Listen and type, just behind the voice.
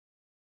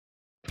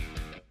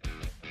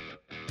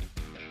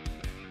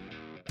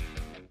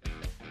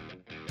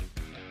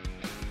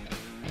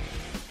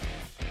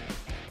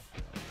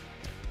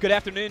Good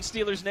afternoon,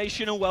 Steelers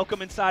Nation, and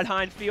welcome inside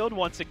Heinz Field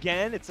once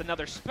again. It's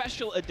another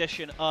special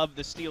edition of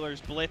the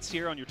Steelers Blitz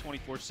here on your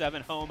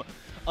 24/7 home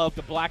of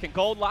the Black and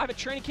Gold, live at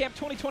Training Camp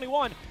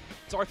 2021.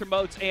 It's Arthur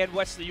Moats and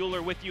Wesley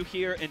Euler with you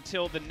here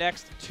until the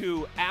next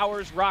 2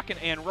 hours, rocking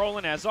and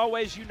rolling. As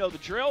always, you know the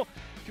drill.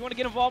 If you want to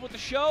get involved with the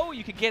show,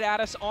 you can get at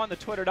us on the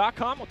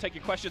twitter.com. We'll take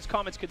your questions,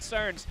 comments,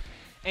 concerns,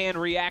 and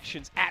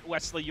reactions at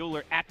Wesley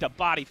Euler at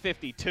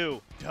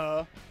DaBody52.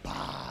 Da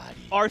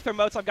Body. Arthur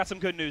Moats, I've got some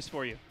good news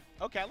for you.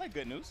 Okay, I like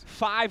good news.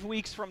 5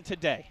 weeks from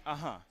today.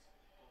 Uh-huh.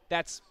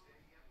 That's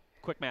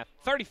quick math.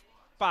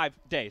 35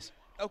 days.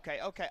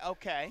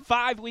 Okay.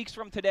 5 weeks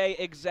from today,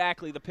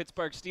 exactly, the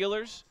Pittsburgh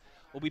Steelers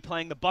will be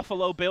playing the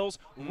Buffalo Bills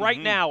right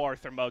now,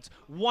 Arthur Moats.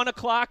 1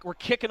 o'clock, we're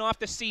kicking off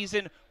the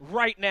season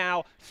right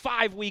now.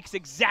 5 weeks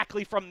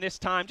exactly from this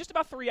time, just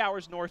about 3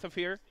 hours north of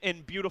here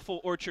in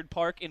beautiful Orchard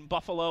Park in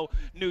Buffalo,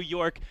 New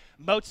York.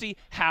 Moatsy,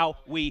 how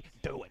we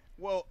doing?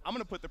 Well, I'm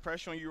going to put the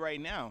pressure on you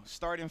right now.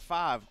 Starting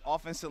 5,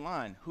 offensive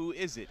line. Who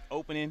is it?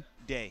 Opening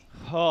day.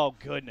 Oh,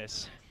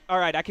 goodness. All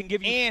right, I can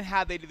give you And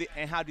how do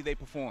they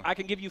perform? I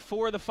can give you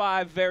 4 of the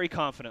 5 very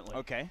confidently.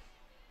 Okay.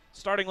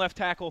 Starting left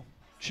tackle,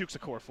 Chuks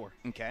Okorafor.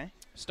 Okay.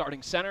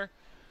 Starting center,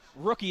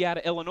 rookie out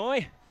of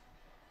Illinois,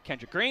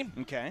 Kendrick Green.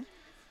 Okay.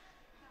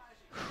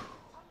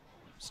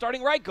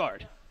 Starting right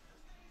guard,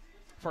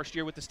 first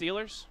year with the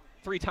Steelers,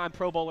 3-time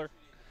Pro Bowler,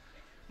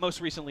 most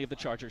recently of the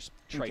Chargers,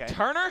 Trey Okay.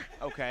 Turner.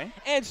 Okay.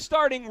 And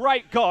starting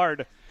right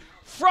guard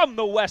from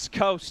the West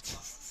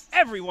Coast,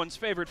 everyone's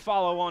favorite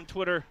follow on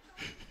Twitter,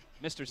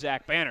 Mr.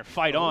 Zach Banner.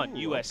 Fight on,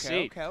 Ooh,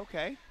 USC.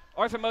 Okay.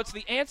 Arthur Moats,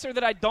 the answer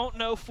that I don't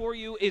know for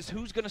you is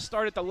who's going to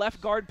start at the left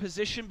guard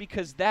position,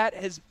 because that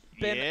has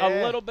been a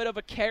Yeah. little bit of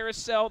a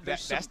carousel.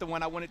 That's the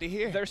one I wanted to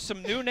hear. There's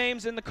some new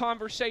names in the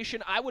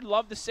conversation. I would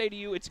love to say to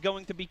you it's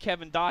going to be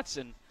Kevin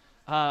Dotson.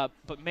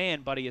 But,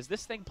 man, buddy, as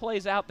this thing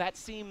plays out, that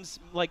seems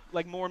like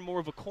more and more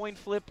of a coin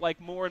flip, like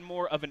more and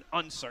more of an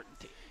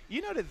uncertainty.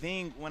 You know the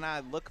thing, when I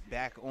look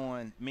back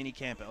on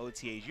minicamp and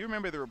OTAs, you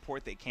remember the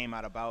report that came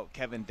out about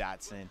Kevin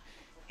Dotson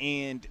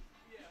and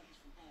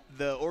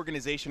the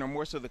organization, or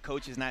more so the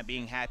coaches, not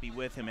being happy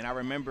with him. And I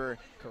remember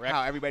Correct.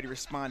 how everybody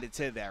responded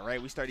to that,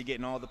 right? We started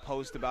getting all the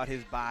posts about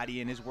his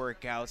body and his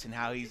workouts and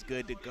how he's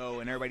good to go,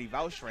 and everybody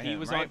vouched for him. He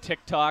was right? on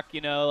TikTok,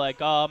 like,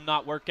 oh, I'm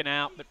not working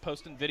out, but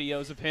posting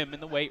videos of him in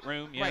the weight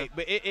room. Yeah. Right,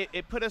 but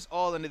it put us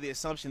all under the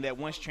assumption that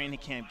once training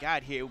camp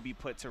got here, it would be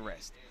put to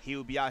rest. He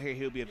would be out here,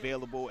 he would be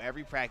available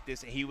every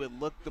practice, and he would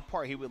look the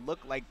part. He would look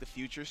like the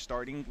future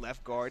starting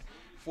left guard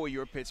for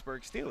your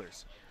Pittsburgh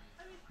Steelers.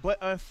 But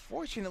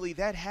unfortunately,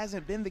 that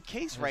hasn't been the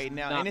case right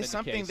now, not and it's been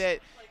the something case. that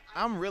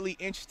I'm really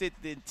interested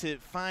to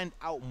find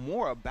out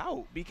more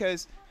about,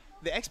 because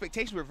the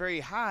expectations were very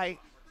high,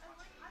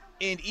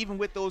 and even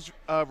with those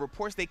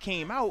reports that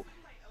came out,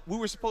 we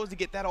were supposed to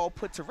get that all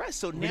put to rest.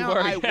 So now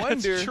I Yeah,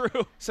 wonder. that's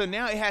true. So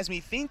now it has me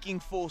thinking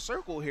full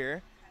circle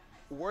here.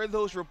 Were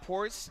those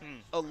reports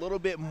a little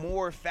bit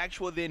more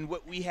factual than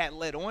what we had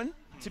led on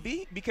to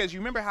be? Because you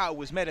remember how it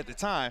was met at the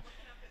time.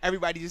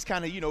 Everybody just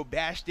kind of,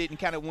 bashed it and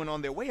kind of went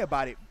on their way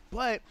about it.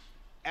 But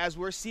as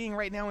we're seeing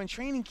right now in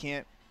training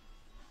camp,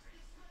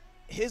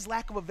 his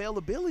lack of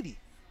availability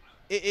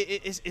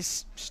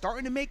is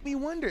starting to make me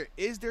wonder,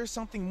 is there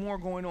something more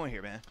going on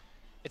here, man?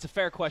 It's a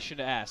fair question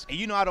to ask,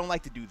 And I don't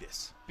like to do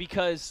this.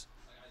 because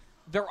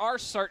there are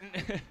certain,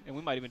 and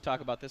we might even talk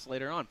about this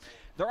later on,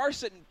 there are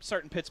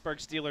certain Pittsburgh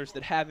Steelers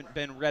that haven't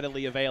been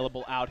readily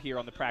available out here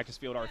on the practice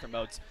field, Arthur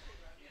Moats.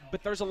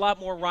 But there's a lot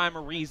more rhyme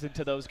or reason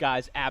to those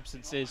guys'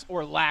 absences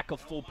or lack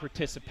of full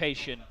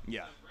participation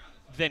Yeah.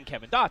 than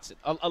Kevin Dotson.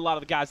 A lot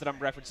of the guys that I'm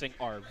referencing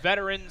are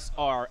veterans,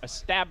 are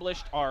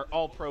established, are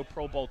all-pro,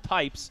 Pro Bowl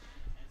types,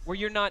 where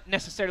you're not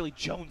necessarily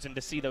jonesing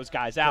to see those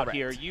guys out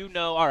Correct. here.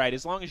 All right,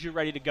 as long as you're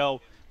ready to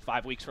go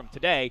 5 weeks from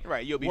today,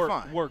 Right, you'll be we're,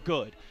 fine. We're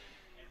good.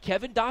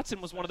 Kevin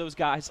Dotson was one of those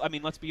guys. I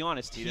mean, let's be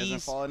honest. He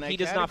doesn't fall in that he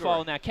does not category. fall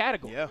in that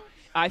category. Yeah.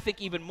 I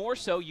think even more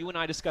so, you and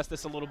I discussed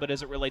this a little bit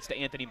as it relates to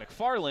Anthony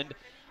McFarland.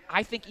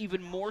 I think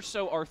even more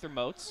so, Arthur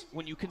Moats,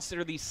 when you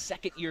consider these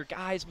second-year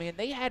guys, man,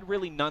 they had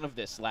really none of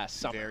this last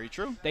summer. Very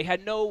true. They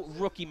had no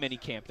rookie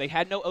minicamp. They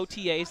had no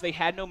OTAs. They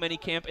had no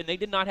minicamp, and they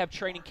did not have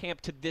training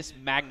camp to this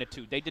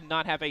magnitude. They did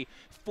not have a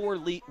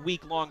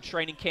 4-week-long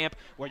training camp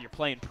where you're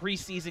playing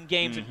preseason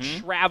games and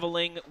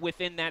traveling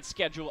within that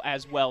schedule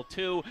as well,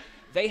 too.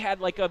 They had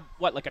like a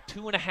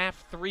 2.5,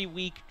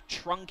 3-week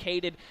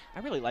truncated,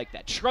 I really like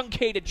that,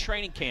 truncated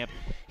training camp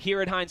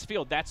here at Heinz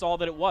Field. That's all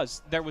that it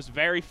was. There was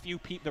very few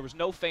people, there was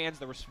no fans,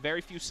 there was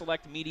very few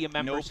select media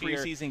members No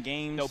preseason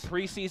games. No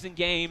preseason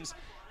games.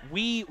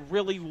 We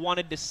really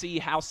wanted to see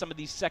how some of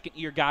these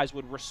second-year guys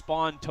would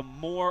respond to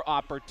more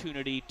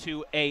opportunity,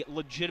 to a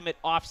legitimate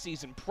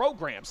offseason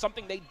program,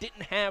 something they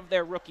didn't have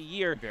their rookie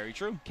year. Very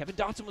true. Kevin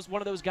Dotson was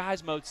one of those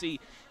guys, Moatsy,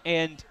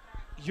 and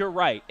You're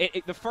right.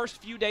 The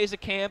first few days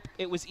of camp,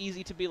 it was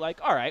easy to be like,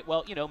 all right,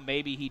 well,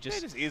 maybe he They're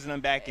just just easing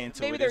him back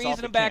into it. maybe they're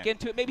easing him back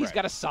into it. Maybe he's Right.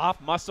 got a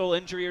soft muscle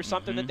injury or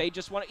something that they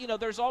just want to,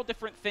 there's all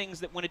different things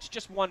that when it's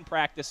just one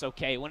practice,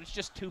 okay. When it's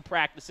just two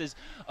practices,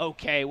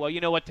 okay. Well,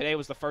 you know what? Today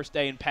was the first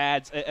day in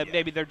pads.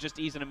 Maybe they're just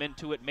easing him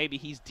into it. Maybe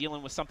he's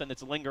dealing with something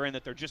that's lingering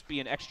that they're just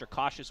being extra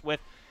cautious with.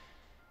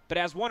 But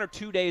as 1 or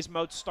 2 days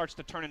Moats starts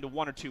to turn into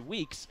 1 or 2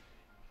 weeks,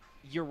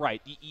 you're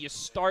right. You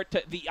start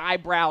to – the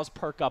eyebrows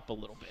perk up a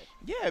little bit.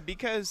 Yeah,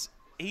 because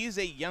he's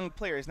a young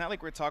player. It's not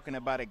like we're talking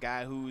about a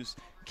guy who's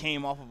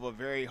came off of a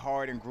very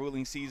hard and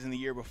grueling season the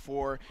year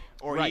before,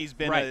 or he's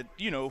been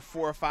a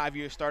 4 or 5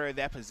 year starter at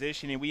that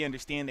position, and we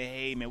understand that,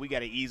 hey, man, we got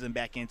to ease him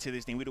back into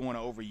this thing. We don't want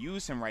to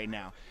overuse him right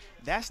now.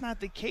 That's not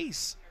the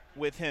case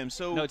with him.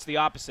 So no, it's the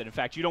opposite. In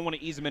fact, you don't want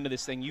to ease him into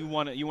this thing. You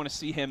want to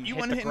see him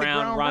hit the hit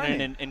ground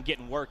running and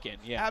getting work in.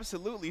 Yeah,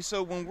 absolutely.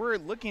 So when we're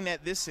looking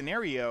at this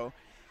scenario,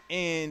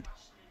 and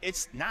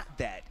it's not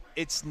that.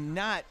 It's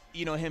not,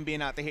 him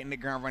being out there hitting the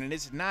ground running.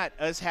 It's not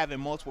us having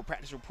multiple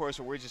practice reports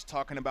where we're just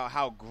talking about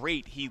how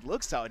great he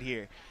looks out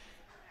here.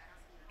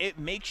 It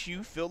makes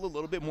you feel a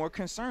little bit more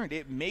concerned.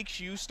 It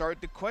makes you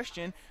start to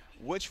question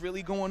what's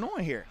really going on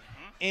here.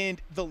 And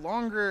the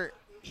longer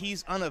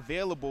he's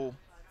unavailable,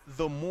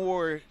 the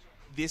more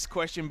this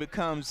question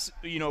becomes,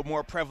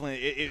 more prevalent.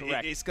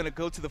 It's going to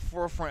go to the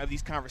forefront of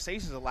these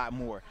conversations a lot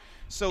more.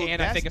 So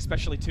and I think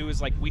especially, too,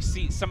 is like we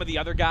see some of the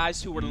other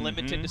guys who were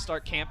limited to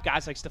start camp,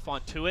 guys like Stephon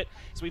Tuitt.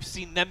 So we've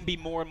seen them be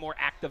more and more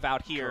active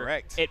out here.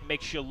 Correct. It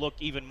makes you look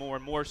even more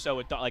and more so.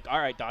 Like, all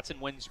right, Dotson,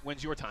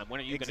 when's your time?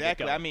 When are you going to get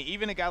going? I mean,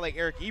 even a guy like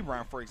Eric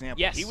Ebron, for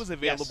example, he was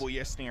available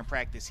yesterday in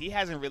practice. He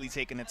hasn't really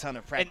taken a ton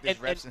of practice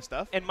reps and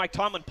stuff. And Mike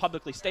Tomlin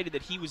publicly stated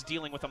that he was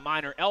dealing with a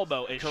minor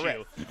elbow issue.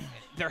 Correct.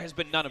 There has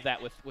been none of that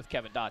with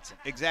Kevin Dotson.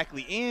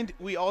 Exactly. And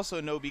we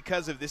also know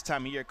because of this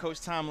time of year,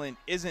 Coach Tomlin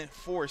isn't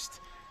forced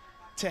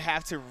to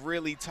have to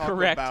really talk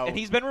about. And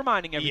he's been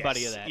reminding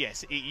everybody of that.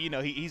 Yes,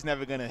 he's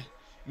never going to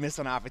miss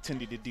an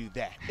opportunity to do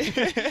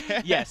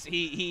that. Yes,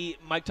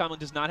 Mike Tomlin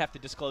does not have to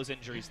disclose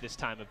injuries this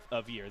time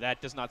of year. That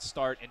does not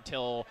start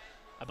until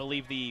I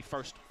believe the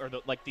first or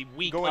the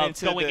week going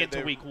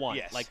into week 1,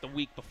 like the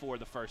week before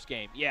the first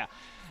game. Yeah.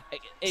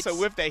 So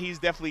with that, he's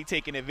definitely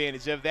taking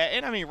advantage of that,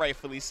 and I mean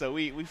rightfully so.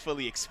 We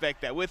fully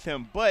expect that with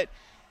him, but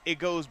it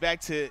goes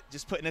back to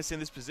just putting us in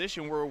this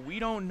position where we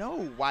don't know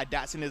why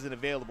Dotson isn't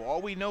available.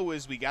 All we know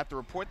is we got the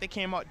report that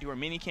came out during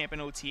minicamp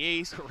and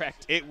OTAs.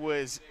 Correct. It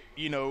was,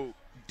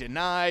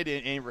 denied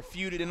and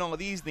refuted and all of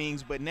these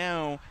things, but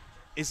now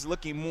it's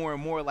looking more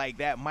and more like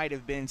that might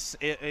have been –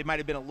 it might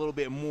have been a little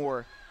bit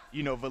more,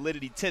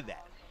 validity to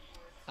that.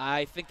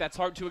 I think that's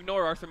hard to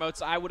ignore, Arthur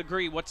Moats. I would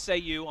agree. What say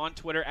you on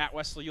Twitter, at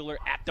Wesley Euler,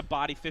 at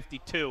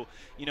TheBody52?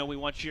 We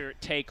want your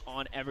take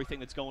on everything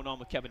that's going on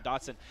with Kevin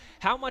Dotson.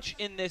 How much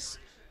in this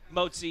 –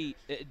 Moatsy,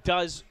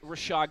 does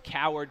Rashad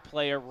Coward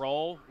play a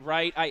role,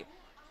 right?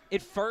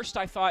 At first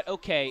I thought,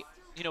 okay,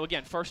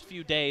 again, first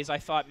few days I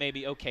thought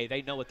maybe, okay,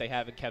 they know what they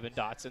have in Kevin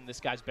Dotson. This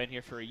guy's been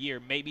here for a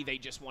year. Maybe they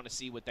just want to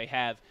see what they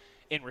have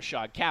in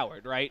Rashad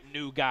Coward, right?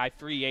 New guy,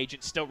 free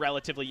agent, still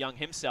relatively young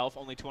himself,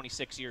 only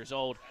 26 years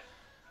old.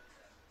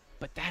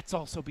 But that's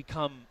also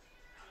become,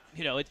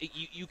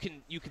 you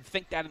can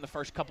think that in the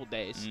first couple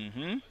days.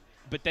 Mm-hmm.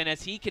 But then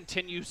as he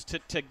continues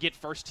to get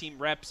first-team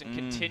reps and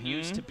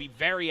continues to be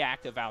very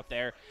active out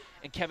there,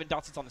 and Kevin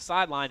Dotson's on the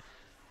sideline,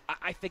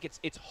 I think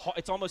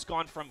it's almost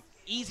gone from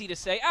easy to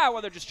say,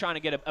 they're just trying to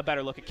get a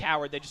better look at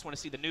Coward. They just want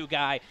to see the new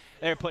guy.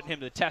 They're putting him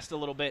to the test a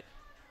little bit.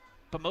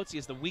 But Moatsy,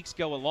 as the weeks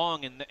go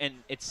along, and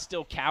it's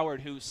still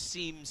Coward who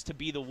seems to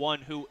be the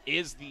one who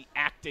is the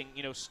acting,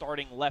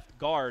 starting left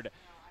guard,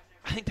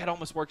 I think that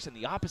almost works in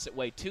the opposite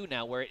way, too,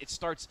 now, where it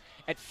starts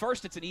 – at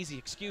first it's an easy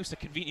excuse, a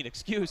convenient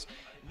excuse.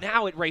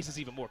 Now it raises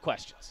even more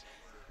questions.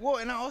 Well,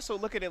 and I also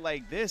look at it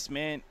like this,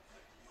 man.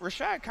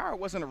 Rashad Coward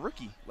wasn't a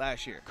rookie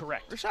last year.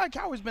 Correct. Rashad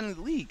Coward's been in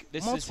the league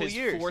multiple years. This is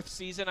his fourth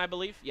season, I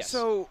believe. Yes.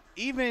 So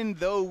even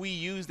though we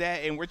use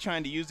that and we're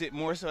trying to use it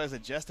more so as a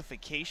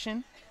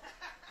justification,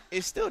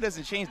 it still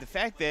doesn't change the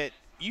fact that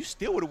you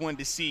still would have wanted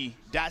to see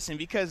Dotson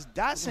because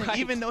Dotson,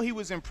 even though he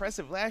was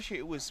impressive last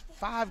year, it was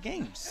 5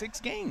 games, 6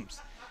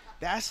 games.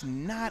 That's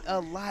not a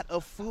lot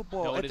of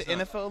football at the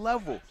NFL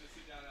level.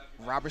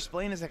 Robert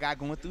Spillane is a guy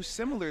going through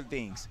similar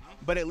things,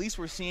 but at least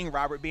we're seeing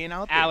Robert being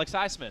out there. Alex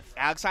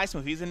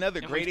Highsmith, he's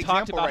another great example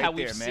talked about right how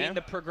there, we've man. seen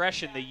the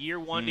progression, the year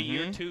 1 to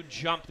year 2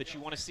 jump that you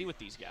want to see with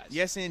these guys.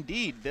 Yes,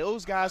 indeed.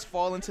 Those guys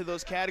fall into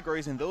those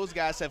categories, and those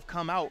guys have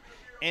come out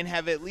and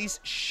have at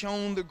least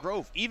shown the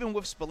growth. Even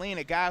with Spillane,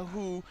 a guy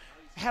who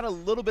had a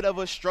little bit of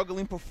a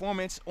struggling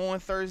performance on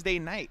Thursday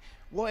night.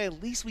 Well,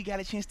 at least we got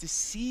a chance to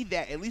see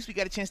that. At least we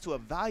got a chance to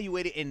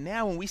evaluate it. And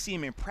now when we see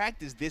him in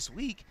practice this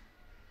week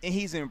and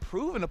he's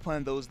improving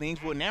upon those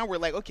things, well, now we're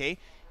like, okay,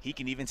 he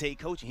can even take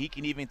coaching. He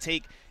can even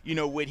take,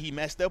 what he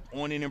messed up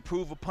on and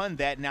improve upon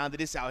that now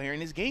that it's out here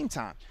in his game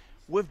time.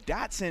 With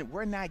Dotson,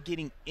 we're not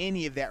getting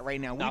any of that right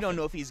now. We don't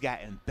know if he's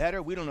gotten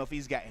better. We don't know if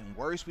he's gotten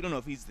worse. We don't know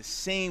if he's the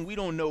same. We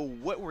don't know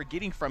what we're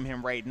getting from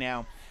him right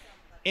now.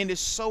 And it's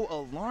so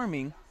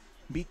alarming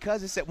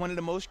because it's at one of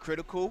the most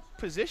critical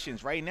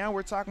positions. Right now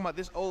we're talking about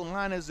this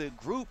O-line as a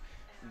group.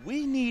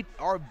 We need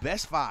our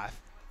best 5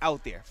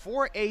 out there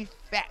for a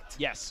fact.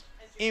 Yes.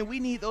 And we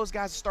need those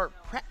guys to start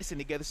practicing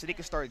together so they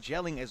can start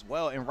gelling as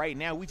well. And right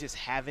now we just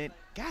haven't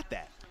got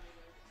that.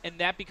 And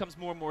that becomes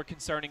more and more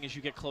concerning as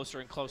you get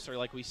closer and closer,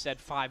 like we said,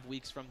 5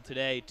 weeks from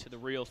today to the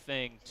real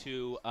thing,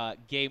 to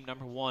game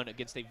number 1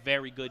 against a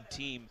very good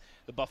team,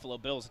 the Buffalo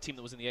Bills, a team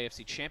that was in the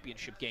AFC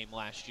Championship game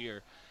last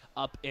year,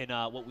 up in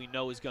what we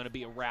know is going to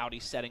be a rowdy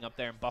setting up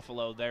there in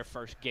Buffalo, their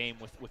first game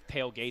with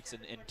tailgates in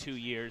 2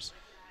 years.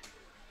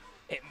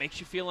 It makes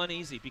you feel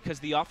uneasy because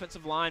the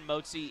offensive line,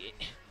 Motzi,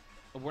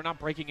 we're not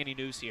breaking any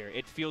news here.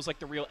 It feels like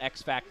the real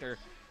X factor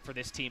for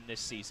this team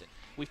this season.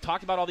 We've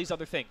talked about all these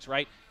other things,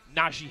 right?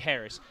 Najee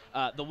Harris,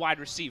 the wide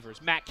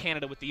receivers, Matt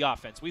Canada with the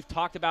offense. We've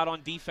talked about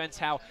on defense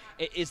how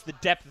it is the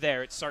depth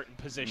there at certain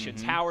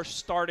positions, how our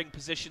starting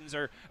positions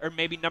or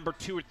maybe number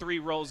 2 or 3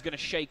 roles going to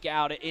shake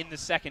out in the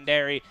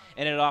secondary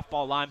and an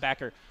off-ball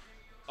linebacker.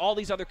 All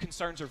these other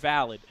concerns are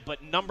valid,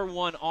 but number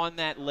 1 on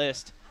that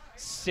list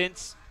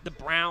since the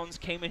Browns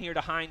came in here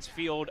to Heinz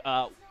Field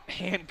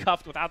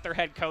handcuffed without their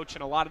head coach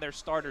and a lot of their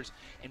starters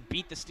and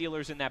beat the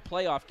Steelers in that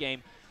playoff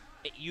game.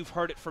 You've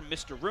heard it from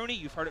Mr. Rooney.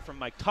 You've heard it from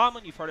Mike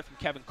Tomlin. You've heard it from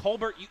Kevin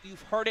Colbert.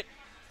 You've heard it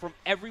from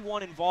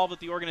everyone involved with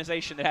the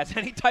organization that has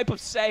any type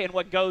of say in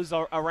what goes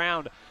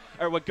around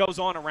or what goes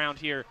on around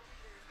here.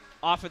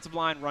 Offensive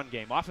line, run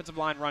game. Offensive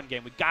line, run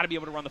game. We've got to be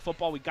able to run the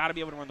football. We've got to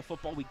be able to run the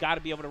football. We've got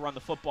to be able to run the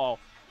football.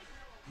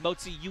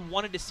 Motzi, you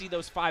wanted to see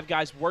those 5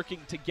 guys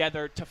working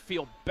together to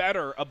feel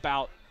better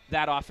about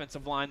that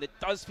offensive line that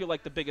does feel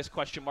like the biggest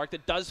question mark,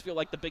 that does feel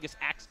like the biggest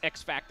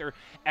X factor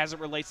as it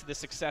relates to the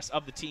success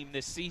of the team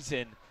this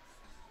season.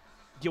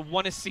 You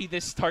want to see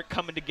this start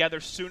coming together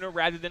sooner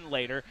rather than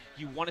later.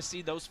 You want to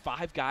see those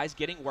 5 guys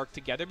getting work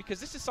together because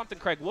this is something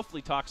Craig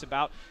Wolfley talks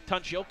about,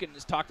 Tunch Ilkin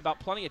has talked about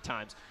plenty of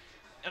times.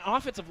 An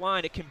offensive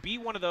line, it can be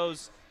one of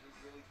those,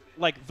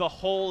 like, the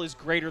whole is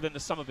greater than the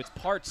sum of its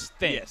parts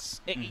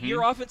things. Yes.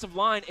 Your offensive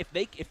line, if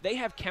they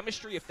have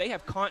chemistry, if they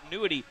have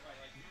continuity,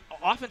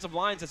 offensive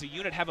lines as a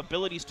unit have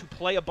abilities to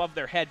play above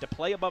their head, to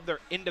play above their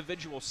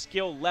individual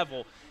skill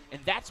level.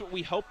 And that's what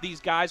we hope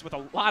these guys with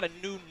a lot of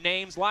new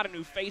names, a lot of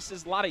new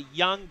faces, a lot of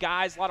young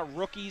guys, a lot of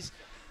rookies,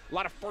 a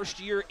lot of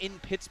first-year in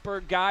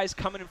Pittsburgh guys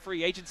coming in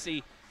free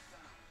agency.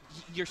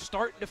 You're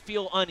starting to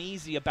feel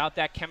uneasy about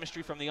that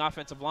chemistry from the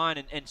offensive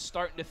line and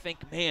starting to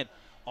think, man,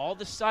 all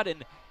of a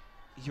sudden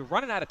you're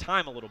running out of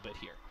time a little bit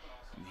here.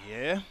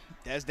 Yeah,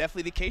 that's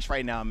definitely the case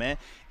right now, man.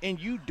 And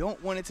you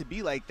don't want it to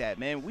be like that,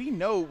 man. We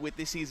know what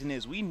this season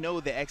is. We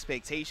know the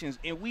expectations,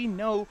 and we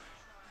know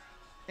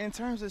in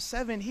terms of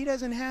 7, he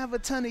doesn't have a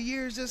ton of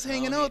years just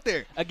hanging out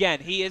there. Again,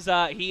 he is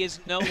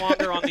no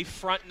longer on the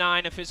front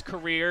 9 of his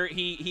career.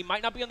 He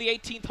might not be on the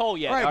 18th hole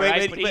yet,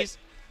 right, but he's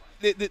 –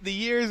 the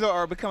years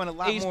are becoming a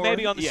lot more. He's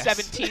maybe on the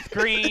 17th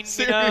green.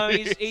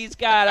 He's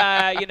got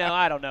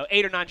I don't know,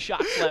 8 or 9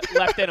 shots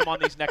left in him on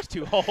these next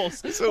 2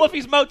 holes. So, well, if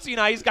he's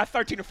Motzi, he's got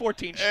 13 or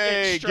 14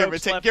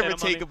 strokes left give or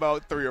take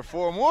about 3 or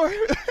 4 more.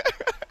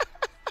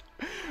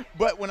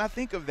 But when I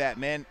think of that,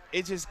 man,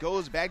 it just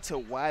goes back to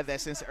why that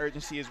sense of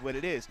urgency is what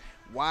it is.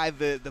 Why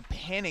the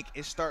panic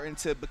is starting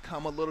to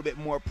become a little bit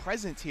more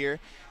present here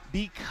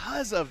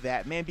because of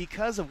that, man,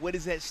 because of what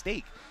is at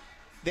stake.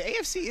 The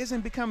AFC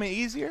isn't becoming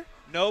easier.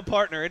 No,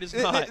 partner, it is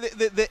not.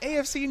 The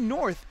AFC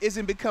North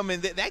isn't becoming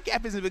that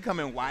gap isn't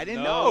becoming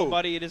widened. No,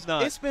 buddy, it is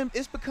not.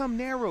 It's become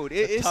narrowed.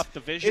 It's a tough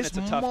division. It's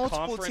a tough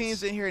multiple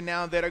teams in here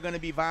now that are going to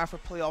be vying for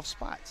playoff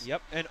spots.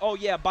 Yep. And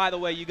by the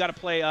way, you got to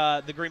play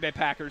the Green Bay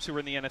Packers, who were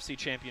in the NFC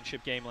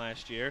Championship game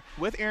last year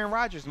with Aaron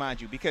Rodgers,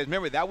 mind you, because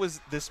remember that was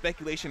the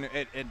speculation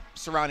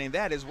surrounding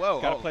that as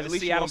well. Got to play the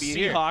Seattle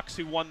Seahawks,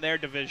 who won their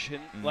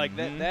division. Mm-hmm. Like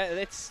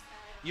that's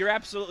you're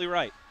absolutely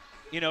right.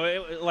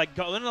 Like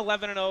going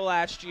 11-0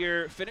 last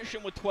year,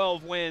 finishing with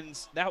 12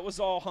 wins, that was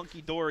all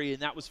hunky-dory,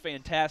 and that was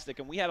fantastic.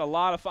 And we had a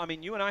lot of fun. I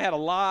mean, you and I had a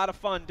lot of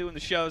fun doing the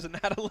shows in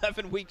that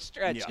 11-week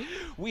stretch. Yeah.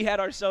 We had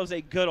ourselves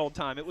a good old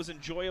time. It was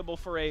enjoyable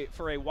for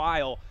a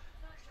while.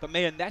 But,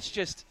 man, that's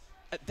just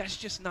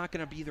not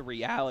going to be the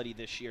reality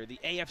this year. The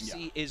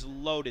AFC is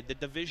loaded. The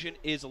division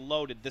is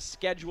loaded. The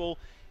schedule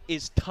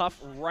is tough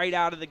right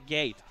out of the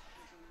gate.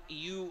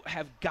 You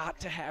have got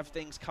to have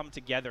things come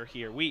together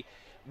here. We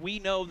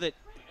know that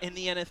in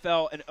the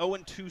NFL, an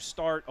 0-2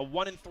 start, a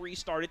 1-3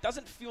 start, it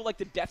doesn't feel like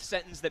the death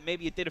sentence that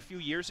maybe it did a few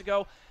years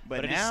ago,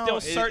 but it is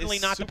still certainly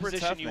not the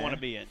position you want to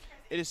be in.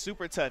 It is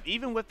super tough.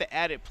 Even with the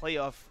added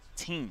playoff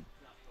team,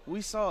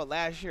 we saw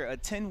last year a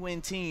 10-win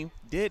team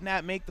did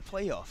not make the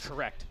playoffs.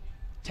 Correct.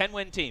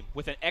 10-win team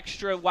with an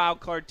extra wild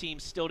card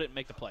team still didn't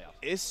make the playoffs.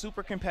 It's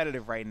super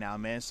competitive right now,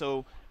 man.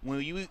 So when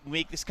you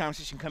make this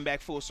conversation come back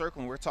full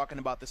circle and we're talking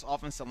about this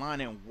offensive line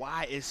and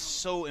why it's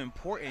so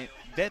important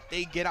that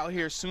they get out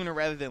here sooner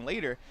rather than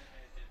later,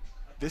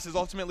 this is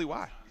ultimately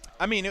why.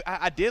 I mean,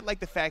 I did like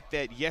the fact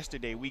that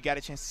yesterday we got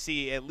a chance to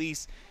see at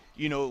least,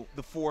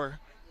 the 4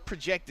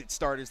 projected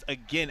starters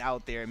again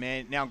out there,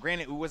 man. Now,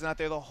 granted, we wasn't out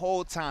there the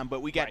whole time,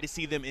 but we got to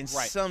see them in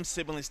some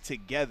semblance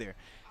together.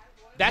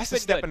 That's a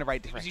been step good. in the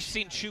right Because direction.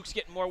 you've seen Chooks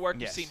getting more work.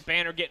 Yes. You've seen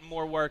Banner getting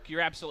more work.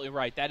 You're absolutely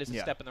right. That is a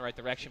Yeah. step in the right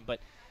direction. But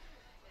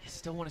you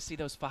still want to see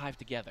those 5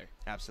 together.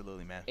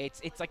 Absolutely, man.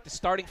 It's like the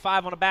starting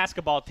 5 on a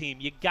basketball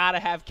team. You got to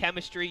have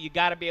chemistry. You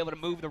got to be able to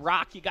move the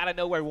rock. You got to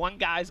know where one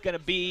guy's going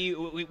to be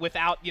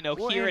without,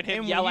 hearing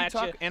him yell at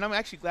you. And I'm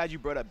actually glad you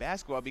brought up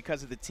basketball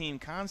because of the team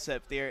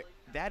concept there.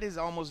 That is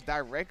almost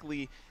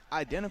directly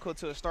identical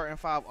to a starting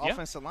 5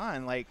 offensive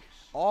line. Like,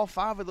 all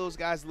 5 of those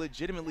guys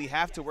legitimately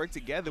have to work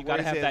together. You got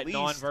to have that least,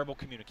 nonverbal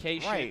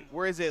communication. Right.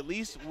 Whereas at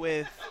least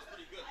with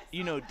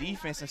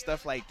defense and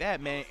stuff like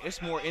that, man,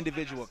 it's more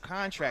individual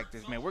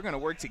contractors, man. We're going to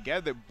work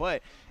together,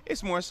 but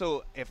it's more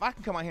so if I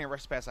can come out here and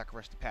rush the pass, I can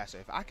rush the passer.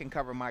 If I can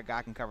cover my guy,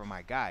 I can cover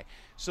my guy.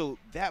 So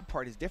that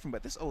part is different,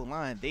 but this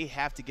O-line, they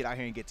have to get out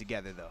here and get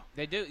together, though.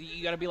 They do.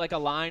 You got to be like a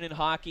line in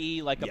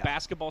hockey, like a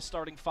basketball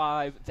starting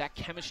 5. That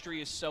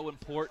chemistry is so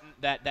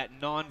important. That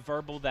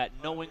nonverbal, that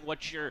knowing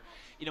what your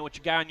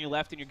guy on your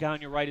left and your guy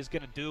on your right is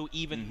going to do,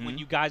 even when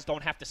you guys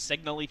don't have to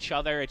signal each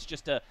other. It's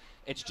just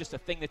a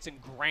thing that's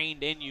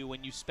ingrained in you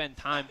when you spend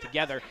time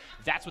together.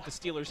 That's what the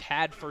Steelers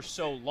had for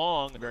so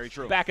long. Very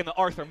true. Back in the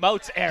Arthur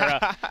Moats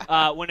era,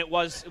 when it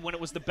was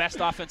the best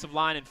offensive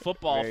line in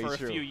football Very for a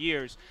true. few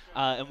years,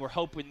 and we're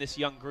hoping this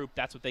young group,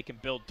 that's what they can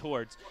build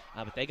towards.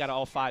 But they got to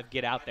all 5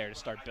 get out there to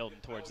start building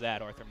towards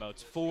that, Arthur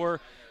Moats, for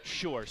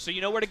sure. So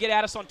you know where to get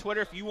at us on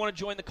Twitter if you want to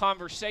join the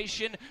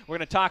conversation. We're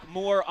going to talk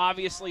more,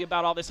 obviously,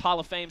 about all this Hall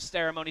of Fame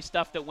ceremony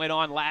stuff that went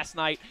on last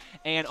night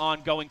and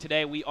ongoing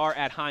today. We are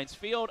at Heinz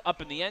Field,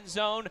 up in the end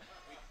zone.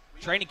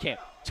 Training camp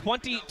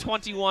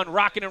 2021,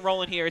 rocking and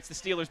rolling here. It's the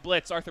Steelers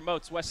Blitz. Arthur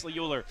Moats, Wesley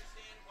Euler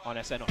on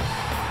SNR.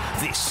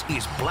 This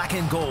is Black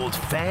and Gold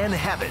Fan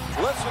Heaven.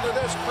 Listen to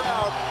this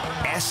crowd.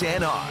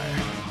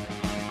 SNR.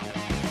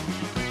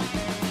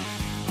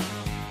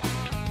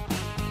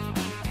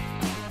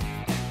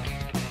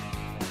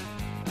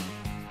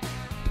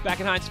 Back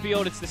at Heinz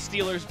Field, it's the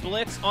Steelers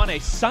Blitz on a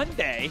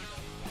Sunday.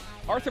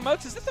 Arthur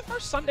Moats, is this the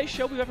first Sunday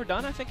show we've ever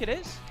done? I think it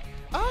is.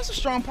 It's a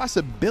strong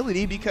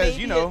possibility because,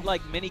 Maybe at,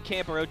 like mini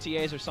camp or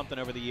OTAs or something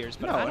over the years,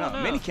 but I don't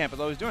know. Mini camp is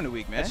always during the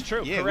week, man. That's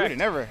true. Yeah, Correct. we'd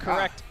never.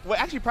 Correct. Well,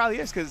 actually, probably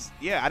is because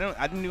I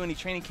didn't do any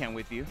training camp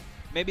with you.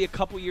 Maybe a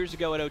couple years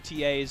ago at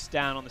OTAs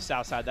down on the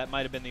south side, that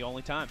might have been the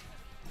only time.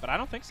 But I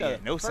don't think so. Yeah,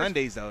 no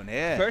Sundays though.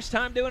 Yeah. First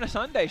time doing a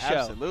Sunday show.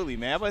 Absolutely,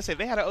 man. I was about to say if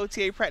they had an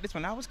OTA practice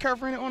when I was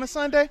covering it on a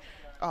Sunday,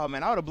 oh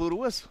man, I would have blew the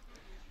whistle.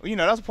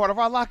 That was part of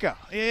our lockout.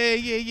 Yeah.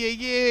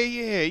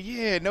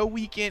 No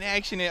weekend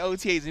action at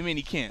OTAs and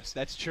mini camps.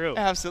 That's true.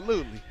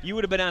 Absolutely. You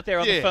would have been out there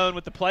on the phone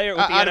with the player,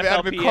 with the I'd NFLPA.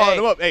 have been calling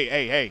them up.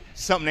 Hey,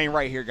 something ain't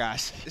right here,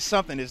 guys.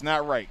 Something is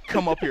not right.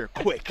 Come up here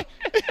quick.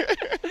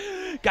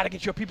 Got to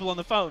get your people on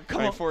the phone.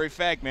 Come on. For a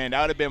fact, man, that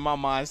would have been my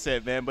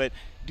mindset, man. But,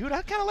 dude,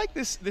 I kind of like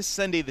this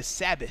Sunday, the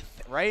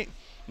Sabbath, right?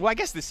 Well, I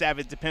guess the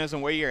Sabbath depends on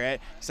where you're at.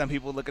 Some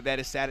people look at that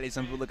as Saturday.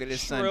 Some people look at it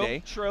as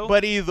Sunday. True.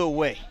 But either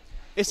way,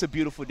 it's a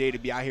beautiful day to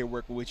be out here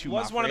working with you,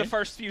 One of the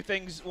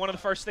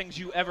first things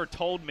you ever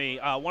told me.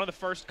 One of the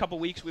first couple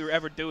weeks we were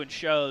ever doing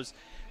shows,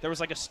 there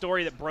was like a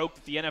story that broke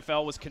that the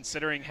NFL was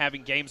considering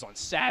having games on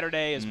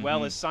Saturday as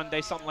well as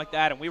Sunday, something like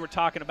that. And we were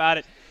talking about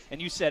it,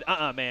 and you said,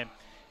 man.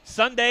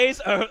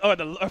 Sundays are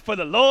for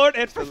the Lord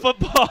and for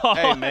football.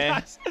 Hey,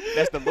 man,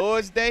 that's the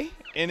Lord's day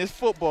and it's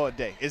football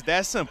day. It's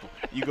that simple.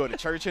 You go to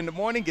church in the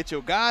morning, get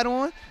your God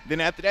on. Then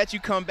after that, you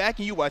come back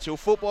and you watch your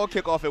football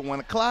kick off at 1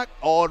 o'clock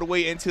all the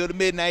way until the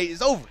midnight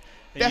is over.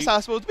 That's how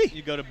it's supposed to be.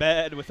 You go to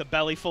bed with a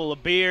belly full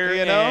of beer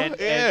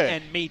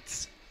and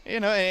meats.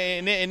 And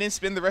then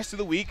spend the rest of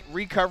the week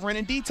recovering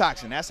and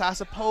detoxing. That's how it's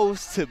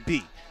supposed to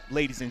be,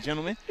 ladies and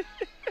gentlemen.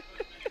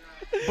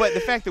 But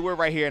the fact that we're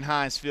right here in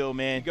Heinz Field,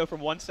 man. You go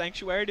from one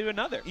sanctuary to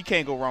another. You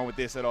can't go wrong with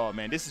this at all,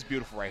 man. This is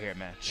beautiful right here,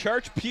 man.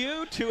 Church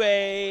pew to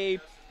a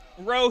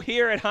row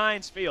here at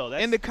Heinz Field.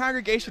 And the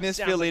congregation is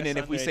filling in,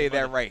 if we say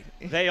that right.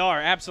 They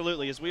are,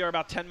 absolutely, as we are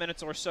about 10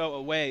 minutes or so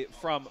away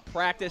from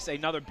practice.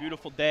 Another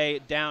beautiful day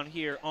down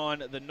here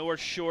on the North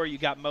Shore. You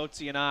got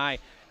Mozi and I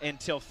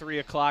until 3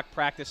 o'clock.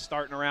 Practice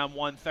starting around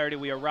 1:30.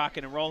 We are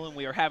rocking and rolling.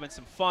 We are having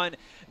some fun.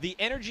 The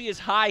energy is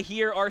high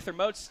here. Arthur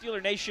Moats,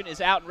 Steeler Nation,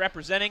 is out and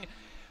representing.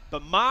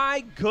 But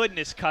my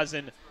goodness,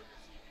 cousin,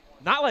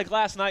 not like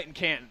last night in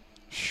Canton.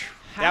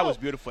 That was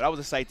beautiful. That was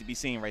a sight to be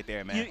seen right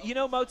there, man. You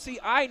know, Mozi,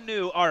 I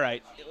knew, all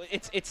right,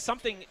 it's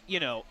something,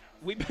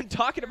 we've been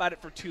talking about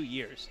it for 2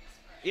 years.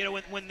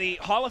 When the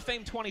Hall of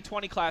Fame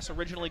 2020 class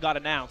originally got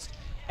announced,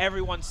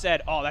 everyone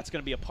said, oh, that's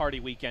going to be a party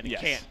weekend in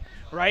Canton.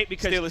 Right?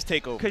 Because Steelers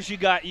take over. Because you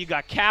got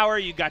Cower,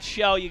 you got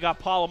Shell, you got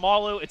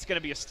Polamalu. It's going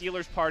to be a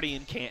Steelers party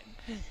in Canton.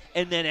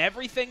 And then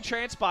everything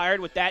transpired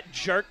with that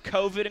jerk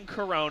COVID and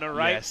Corona,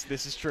 right? Yes,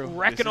 this is true.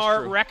 Wrecking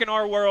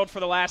our world for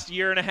the last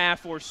year and a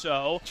half or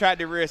so. Tried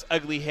to rear its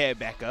ugly head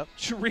back up.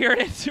 Rearing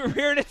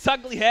its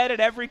ugly head at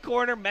every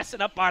corner,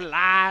 messing up our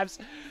lives.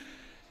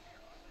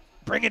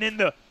 Bringing in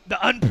the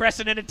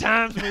unprecedented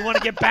times when we want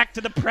to get back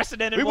to the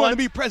precedented We ones. want to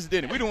be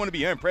precedented. We don't want to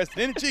be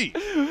unprecedented. Gee.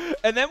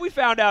 And then we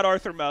found out,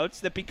 Arthur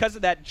Moats, that because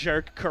of that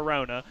jerk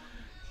Corona,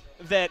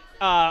 that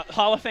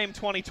Hall of Fame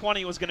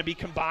 2020 was going to be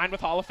combined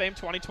with Hall of Fame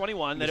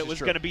 2021, that it was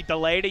going to be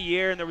delayed a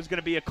year and there was going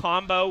to be a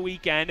combo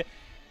weekend.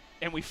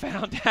 And we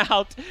found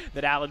out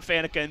that Alan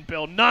Faneca and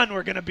Bill Nunn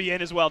were going to be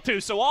in as well,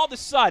 too. So all of a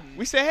sudden,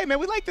 we say, hey, man,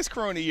 we like this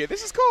Corona year.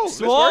 This is cool.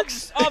 So this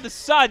works. all of a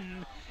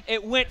sudden,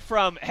 it went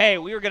from, hey,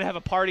 we were going to have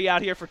a party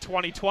out here for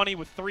 2020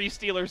 with 3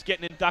 Steelers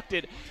getting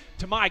inducted,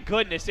 to, my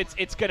goodness,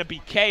 it's going to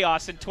be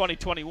chaos in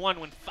 2021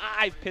 when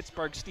 5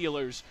 Pittsburgh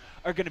Steelers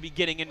are going to be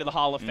getting into the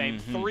Hall of Fame.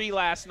 3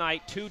 last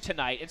night, 2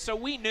 tonight. And so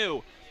we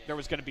knew there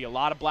was going to be a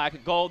lot of black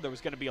and gold. There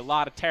was going to be a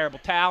lot of terrible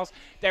towels.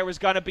 There was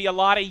going to be a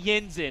lot of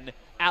Yinzin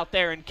out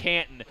there in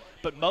Canton.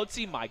 But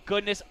Motzi, my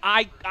goodness,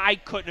 I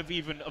couldn't have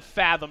even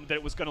fathomed that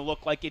it was going to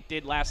look like it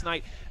did last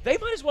night. They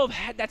might as well have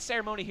had that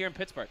ceremony here in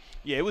Pittsburgh.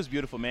 Yeah, it was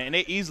beautiful, man. And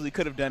they easily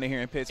could have done it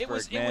here in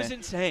Pittsburgh, It was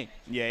insane.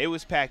 Yeah, it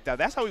was packed out.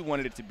 That's how we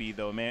wanted it to be,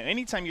 though, man.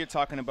 Anytime you're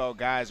talking about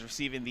guys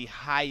receiving the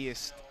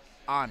highest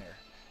honor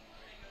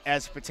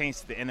as it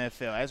pertains to the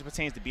NFL, as it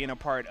pertains to being a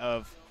part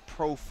of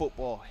pro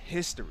football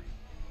history,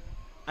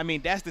 I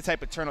mean, that's the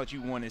type of turnout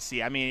you want to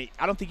see. I mean,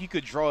 I don't think you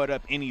could draw it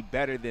up any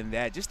better than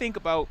that. Just think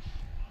about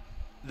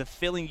the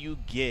feeling you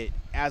get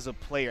as a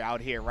player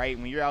out here, right?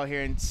 When you're out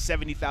here and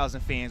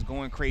 70,000 fans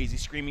going crazy,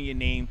 screaming your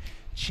name,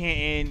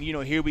 chanting,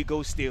 here we go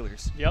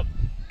Steelers. Yep.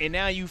 And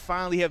now you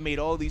finally have made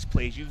all these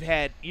plays. You've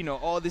had,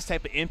 all this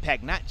type of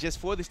impact, not just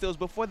for the Steelers,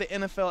 but for the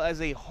NFL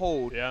as a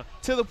whole,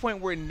 to the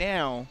point where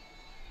now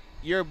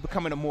you're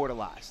becoming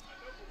immortalized.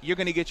 You're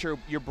going to get your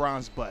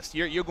bronze bust.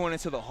 You're going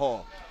into the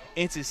Hall.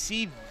 And to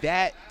see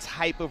that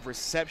type of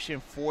reception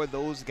for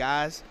those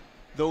guys,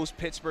 those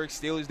Pittsburgh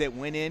Steelers that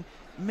went in,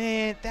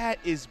 man, that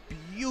is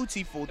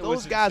beautiful.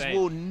 Those guys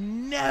will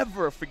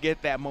never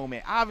forget that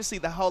moment. Obviously,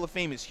 the Hall of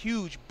Fame is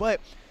huge,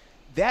 but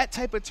that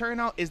type of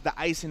turnout is the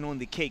icing on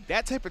the cake.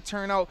 That type of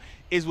turnout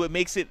is what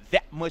makes it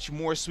that much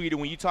more sweeter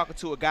when you're talking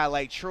to a guy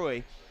like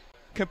Troy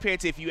compared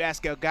to if you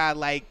ask a guy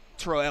like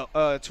Terrell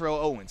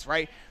Owens,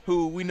 right,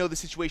 who we know the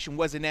situation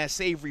wasn't as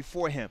savory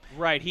for him.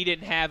 Right, he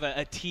didn't have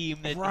a team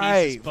that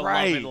is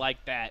beloved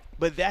like that.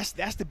 But that's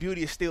the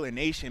beauty of Steeler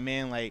Nation,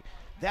 man. Like,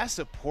 that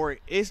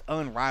support is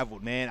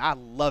unrivaled, man. I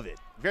love it.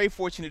 Very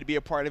fortunate to be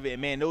a part of it.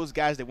 And, man, those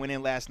guys that went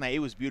in last night, it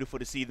was beautiful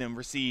to see them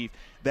receive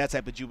that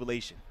type of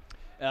jubilation.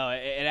 Oh,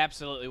 it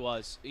absolutely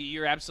was.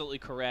 You're absolutely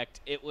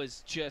correct. It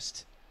was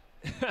just –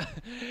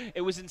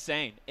 it was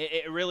insane.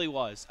 It really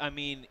was. I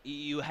mean,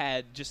 you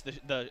had just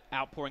the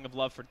outpouring of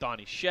love for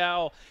Donnie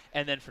Shell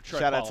and then for Troy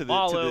Polamalu.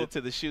 Shout out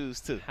to the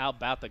shoes, too. How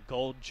about the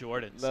gold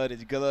Jordans? Love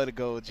the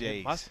gold J's.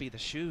 It must be the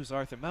shoes,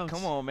 Arthur Moats.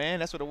 Come on, man.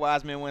 That's what a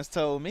wise man once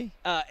told me.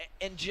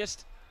 And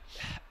just –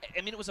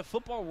 I mean, it was a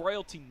football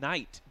royalty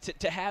night.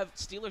 To have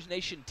Steelers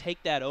Nation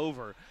take that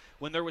over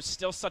when there was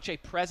still such a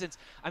presence.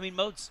 I mean,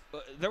 Moats,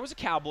 there was a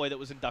Cowboy that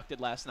was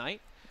inducted last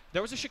night.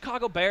 There was a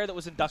Chicago Bear that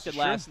was inducted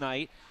last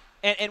night.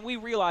 And we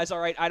realize, all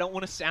right, I don't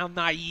want to sound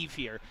naive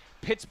here.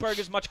 Pittsburgh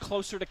is much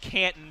closer to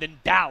Canton than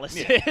Dallas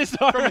is.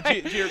 From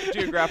a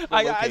geographical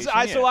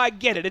location. So I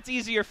get it. It's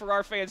easier for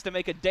our fans to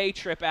make a day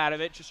trip out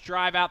of it. Just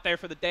drive out there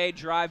for the day,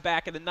 drive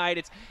back in the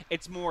night.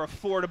 It's more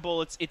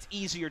affordable. It's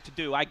easier to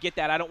do. I get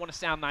that. I don't want to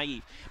sound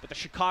naive. But the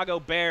Chicago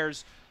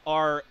Bears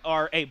are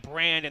a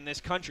brand in this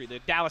country. The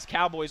Dallas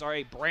Cowboys are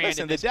a brand in this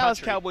country. The Dallas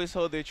Cowboys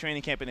hold their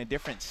training camp in a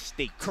different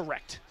state.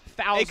 Correct.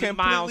 1,000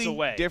 miles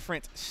away.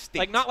 Different state.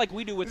 Like, not like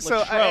we do with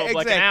Latrobe,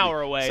 like an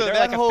hour away. So they're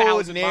that like whole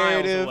 1,000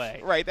 narrative, miles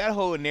away. Right, that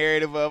whole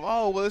narrative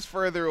of, it's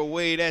further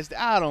away.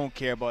 I don't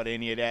care about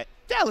any of that.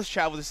 Dallas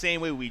travels the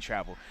same way we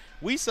travel.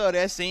 We saw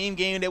that same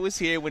game that was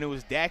here when it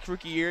was Dak's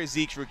rookie year,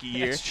 Zeke's rookie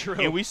year. That's true.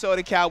 And we saw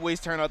the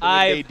Cowboys turn out the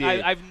way they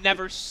did. I've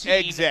never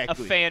seen a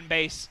fan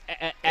base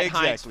at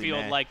Heinz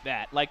Field like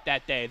that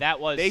day.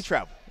 They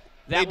travel.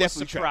 That was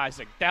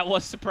surprising. That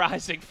was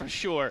surprising for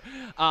sure.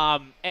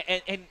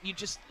 And you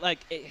just, like,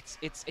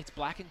 it's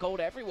black and gold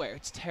everywhere.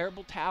 It's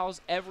terrible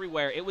towels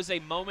everywhere. It was a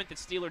moment that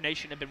Steeler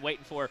Nation had been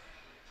waiting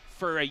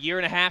for a year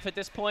and a half at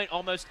this point,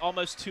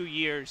 almost 2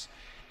 years.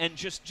 And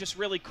just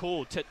really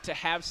cool to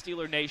have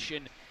Steeler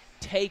Nation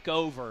take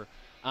over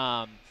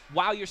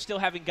while you're still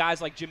having guys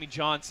like Jimmy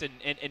Johnson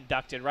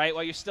inducted, right?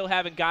 While you're still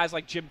having guys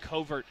like Jim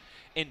Covert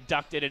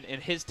inducted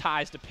and his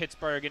ties to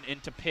Pittsburgh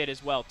and to Pitt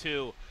as well,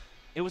 too.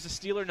 It was a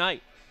Steeler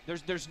night.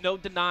 There's no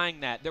denying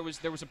that. There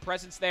was a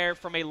presence there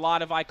from a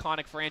lot of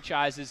iconic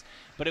franchises,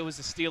 but it was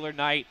a Steeler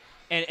night.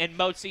 And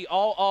Motzi,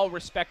 all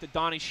respect to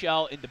Donnie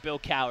Shell and to Bill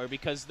Cowher,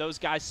 because those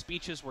guys'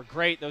 speeches were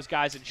great. Those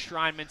guys'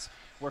 enshrinements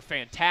were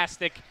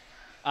fantastic.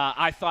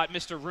 I thought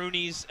Mr.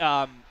 Rooney's,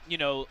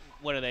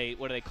 what do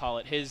they call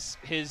it? His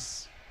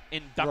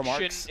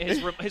induction,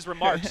 his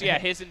remarks, yeah,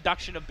 his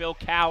induction of Bill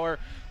Cowher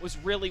was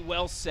really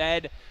well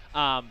said.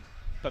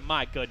 But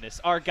my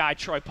goodness, our guy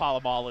Troy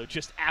Polamalu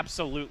just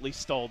absolutely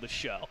stole the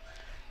show.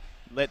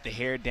 Let the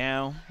hair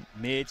down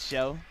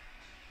mid-show.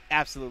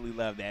 Absolutely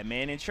love that,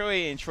 man. And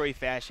Troy in Troy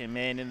fashion,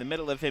 man, in the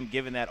middle of him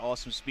giving that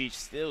awesome speech,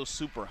 still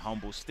super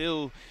humble,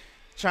 still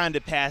trying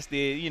to pass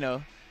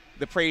the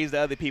praise to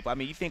other people. I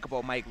mean, you think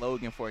about Mike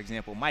Logan, for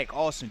example. Mike,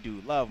 awesome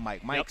dude. Love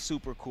Mike. Mike,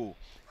 super cool.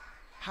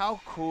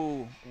 how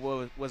cool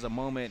was that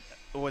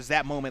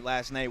moment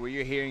last night where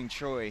you're hearing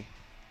Troy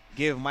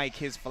give Mike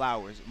his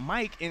flowers?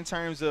 Mike, in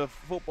terms of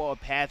football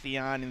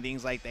pantheon and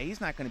things like that, he's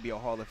not going to be a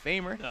Hall of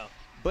Famer. No.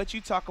 But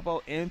you talk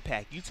about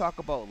impact. You talk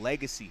about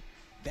legacy.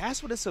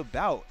 That's what it's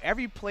about.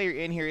 Every player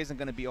in here isn't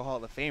going to be a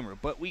Hall of Famer,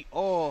 but we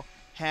all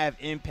have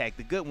impact,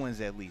 the good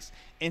ones at least.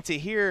 And to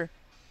hear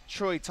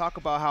Troy talk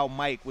about how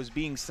Mike was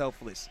being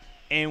selfless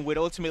and would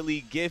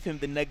ultimately give him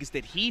the nuggets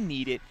that he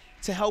needed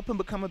to help him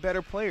become a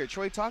better player.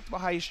 Troy talked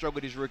about how he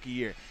struggled his rookie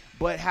year,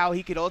 but how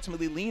he could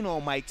ultimately lean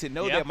on Mike to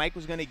know that Mike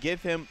was going to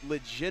give him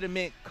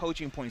legitimate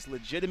coaching points,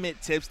 legitimate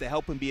tips to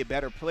help him be a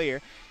better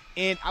player.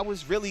 And I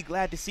was really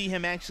glad to see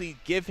him actually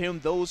give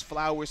him those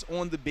flowers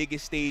on the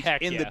biggest stage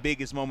in the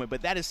biggest moment.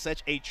 But that is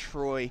such a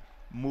Troy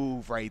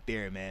move right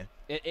there, man.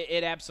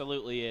 It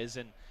absolutely is.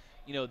 And,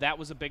 you know, that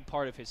was a big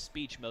part of his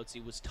speech,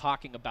 Motzi, was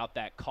talking about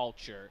that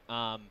culture.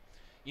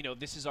 You know,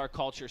 this is our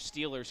culture,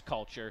 Steelers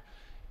culture.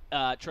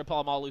 Troy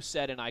Polamalu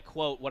said, and I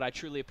quote, "What I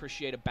truly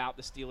appreciate about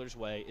the Steelers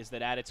way is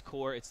that at its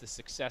core, it's the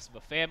success of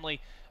a family,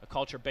 a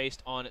culture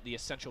based on the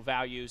essential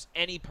values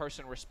any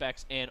person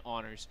respects and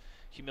honors: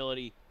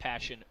 humility,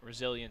 passion,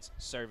 resilience,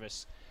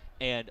 service,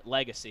 and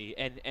legacy."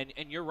 And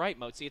you're right,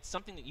 Motzi. It's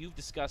something that you've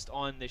discussed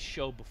on this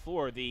show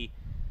before.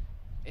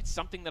 It's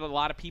something that a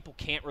lot of people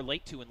can't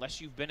relate to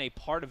unless you've been a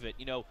part of it.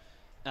 You know,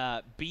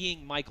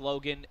 being Mike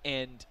Logan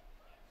and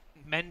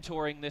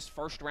mentoring this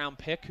first-round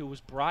pick who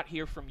was brought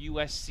here from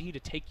USC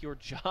to take your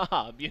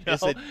job. You know,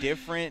 it's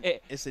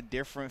a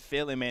different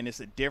feeling, man.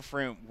 It's a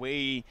different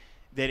way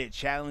that it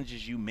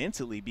challenges you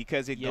mentally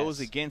because it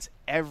goes against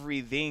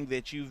everything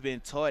that you've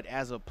been taught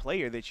as a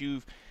player, that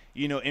you've,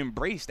 you know,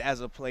 embraced as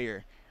a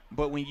player.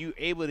 But when you're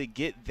able to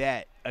get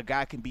that, a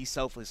guy can be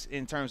selfless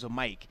in terms of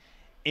Mike,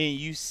 and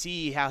you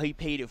see how he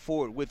paid it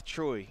forward with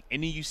Troy,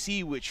 and then you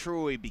see what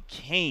Troy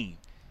became.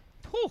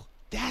 Whew.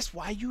 That's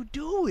why you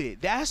do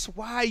it. That's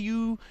why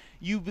you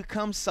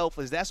become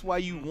selfless. That's why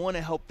you want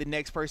to help the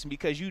next person,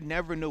 because you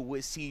never know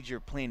what seeds you're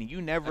planting.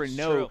 You never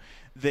know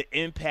the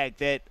impact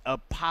that a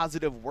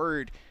positive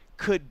word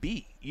could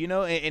be, you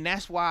know, and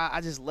that's why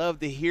I just love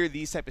to hear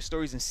these type of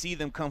stories and see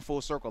them come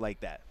full circle like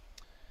that.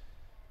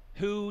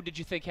 Who did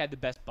you think had the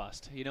best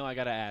bust? You know, I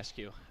got to ask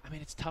you. I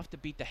mean, it's tough to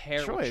beat the hair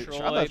with Troy.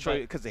 I love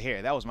Troy because the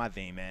hair. That was my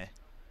thing, man.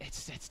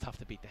 It's tough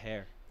to beat the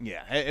hair.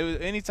 Yeah,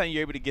 anytime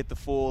you're able to get the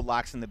full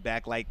locks in the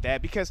back like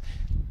that, because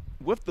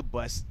with the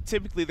bust,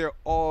 typically they're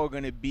all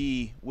going to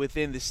be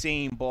within the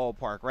same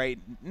ballpark, right?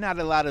 Not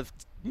a lot of,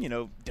 you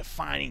know,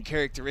 defining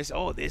characteristics.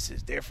 Oh, this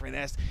is different.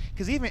 That's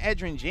because even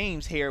Edgerrin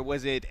James' hair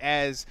wasn't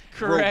as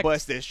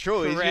robust as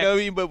Troy's. You know what I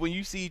mean? But when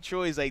you see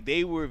Troy's, like,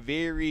 they were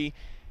very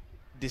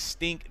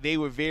distinct. They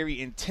were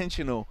very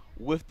intentional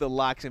with the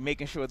locks and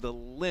making sure the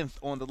length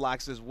on the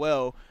locks as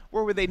well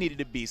were where they needed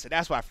to be. So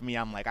that's why for me,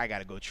 I'm like, I got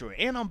to go Troy.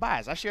 And I'm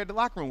biased. I shared the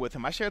locker room with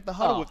him. I shared the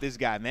huddle with this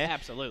guy, man.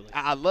 Absolutely.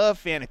 I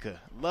love Faneca,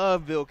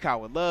 love Bill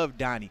Cowher, love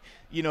Donnie.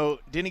 You know,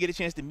 didn't get a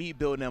chance to meet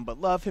Bill and them, but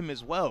love him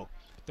as well.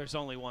 There's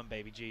only one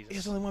baby Jesus.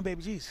 There's only one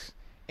baby Jesus.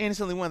 And it's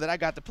only one that I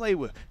got to play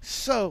with.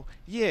 So,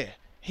 yeah,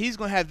 he's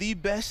going to have the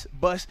best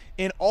bust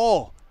in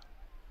all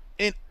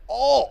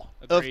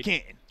of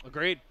Canton.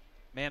 Agreed.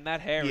 Man,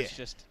 that hair is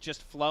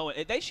just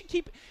flowing. They should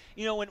keep,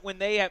 you know, when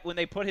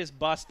they put his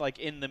bust like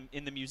in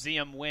the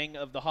museum wing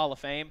of the Hall of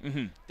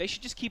Fame, they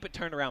should just keep it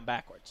turned around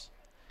backwards,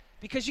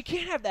 because you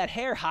can't have that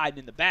hair hiding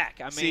in the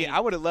back. I mean, see, I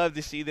would have loved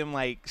to see them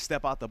like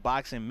step out the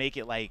box and make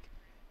it like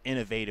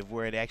innovative,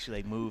 where it actually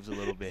like moves a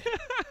little bit.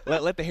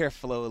 let the hair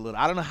flow a little.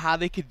 I don't know how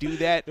they could do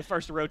that. The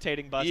first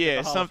rotating bust. Yeah,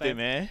 of the Hall something, of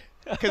Fame. man.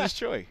 Because it's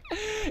Troy.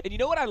 And you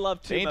know what I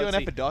love too? They ain't doing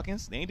that for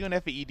Dawkins. They ain't doing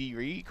that for E.D.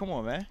 Reed. Come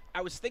on, man.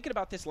 I was thinking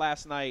about this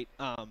last night.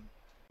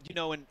 You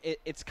know, and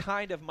it's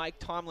kind of Mike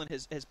Tomlin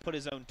has put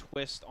his own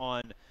twist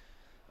on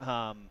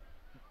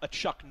a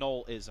Chuck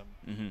Noll-ism.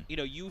 You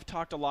know, you've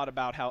talked a lot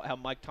about how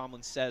Mike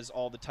Tomlin says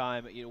all the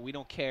time, you know, we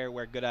don't care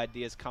where good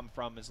ideas come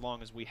from as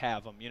long as we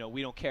have them. You know,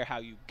 we don't care how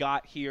you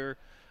got here.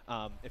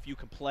 If you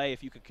can play,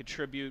 if you can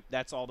contribute,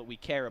 that's all that we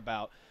care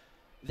about.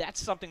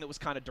 That's something that was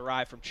kind of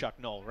derived from Chuck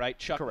Noll, right?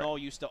 Chuck Noll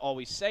used to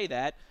always say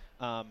that.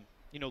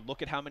 You know,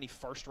 look at how many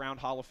first-round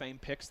Hall of Fame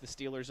picks the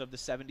Steelers of the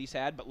 70s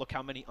had, but look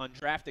how many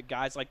undrafted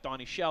guys like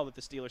Donnie Shell that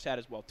the Steelers had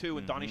as well, too.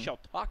 And Donnie Shell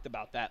talked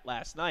about that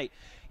last night,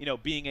 you know,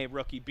 being a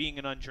rookie, being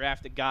an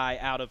undrafted guy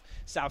out of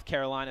South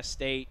Carolina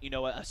State, you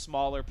know, a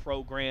smaller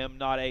program,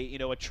 not a, you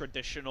know, a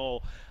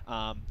traditional,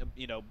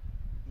 you know,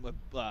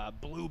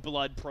 blue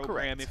blood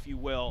program, if you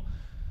will.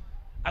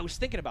 I was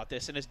thinking about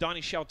this, and as Donnie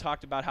Shell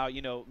talked about how,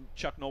 you know,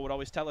 Chuck Noll would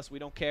always tell us, we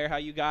don't care how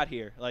you got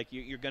here. Like,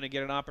 you're going to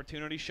get an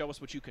opportunity, show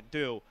us what you can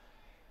do.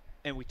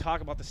 And we talk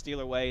about the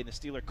Steeler way and the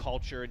Steeler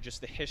culture and just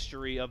the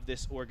history of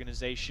this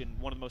organization,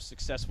 one of the most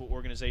successful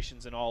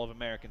organizations in all of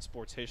American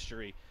sports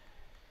history.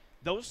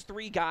 Those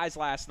three guys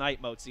last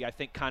night, Motzi, I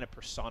think kind of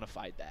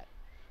personified that.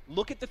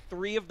 Look at the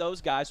three of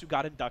those guys who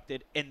got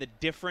inducted and the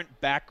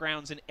different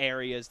backgrounds and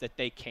areas that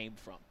they came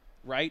from,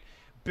 right?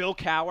 Bill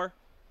Cowher,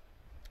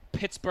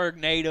 Pittsburgh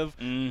native.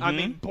 I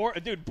mean,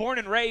 born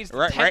and raised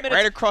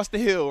right across the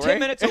hill, right? 10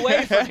 minutes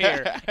away from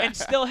here, and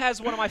still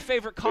has one of my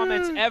favorite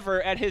comments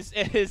ever at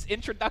his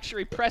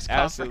introductory press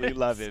conference. Absolutely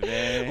love it,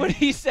 man. When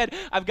he said,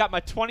 "I've got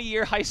my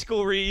 20-year high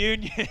school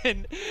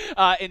reunion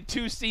in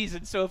 2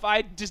 seasons, so if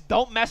I just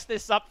don't mess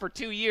this up for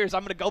 2 years,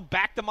 I'm going to go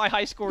back to my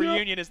high school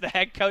reunion as the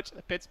head coach of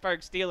the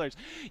Pittsburgh Steelers."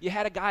 You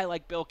had a guy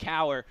like Bill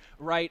Cowher,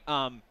 right?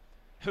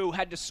 Who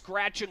had to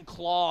scratch and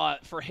claw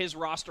for his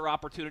roster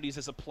opportunities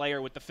as a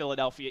player with the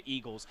Philadelphia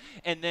Eagles,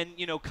 and then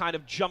kind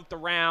of jumped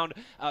around,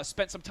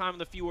 spent some time in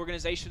the few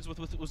organizations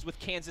was with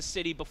Kansas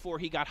City before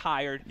he got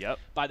hired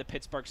by the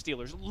Pittsburgh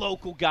Steelers.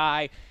 Local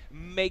guy,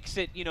 makes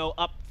it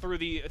up through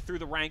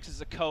the ranks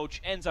as a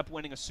coach, ends up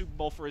winning a Super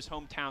Bowl for his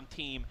hometown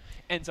team,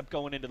 ends up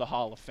going into the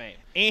Hall of Fame.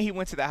 And he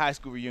went to the high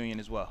school reunion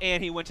as well.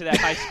 And he went to that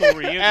high school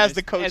reunion as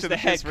the coach as of the the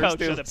head Pittsburgh coach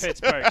Steelers. of the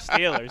Pittsburgh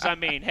Steelers. I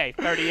mean, hey,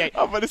 38.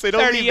 I'm going to say,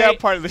 don't leave that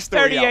part of the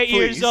story 38 out, please.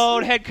 years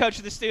old, head coach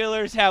of the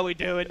Steelers. How we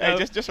doing? Hey,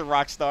 just a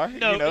rock star.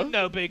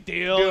 No big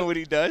deal. Doing what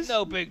he does.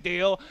 No big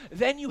deal.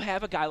 Then you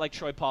have a guy like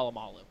Troy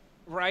Polamalu,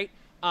 right?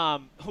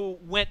 Who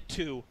went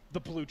to the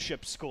blue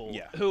chip school,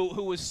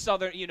 who was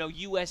Southern,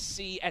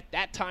 USC at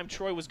that time.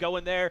 Troy was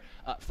going there.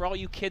 For all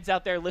you kids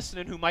out there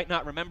listening who might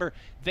not remember,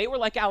 they were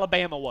like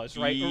Alabama was,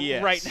 right?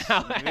 Yes, right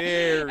now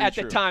at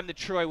true. the time that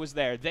Troy was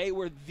there. They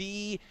were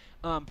the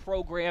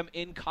program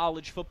in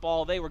college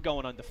football. They were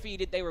going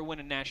undefeated. They were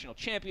winning national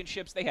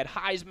championships. They had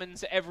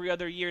Heismans every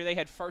other year. They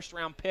had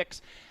first-round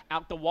picks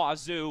out the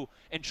wazoo,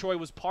 and Troy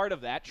was part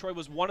of that. Troy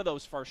was one of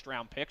those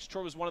first-round picks.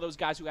 Troy was one of those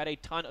guys who had a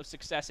ton of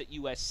success at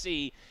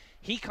USC.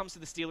 He comes to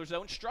the Steelers,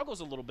 though, and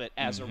struggles a little bit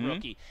as a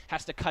rookie.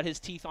 Has to cut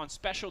his teeth on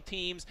special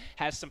teams.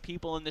 Has some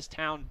people in this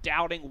town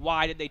doubting,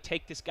 why did they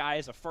take this guy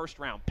as a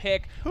first-round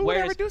pick? Who would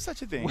ever do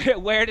such a thing?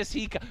 Where does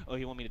he come? Oh,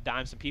 you want me to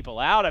dime some people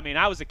out? I mean,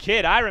 I was a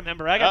kid. I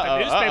remember. I got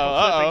the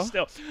newspaper clippings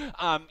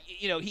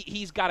still.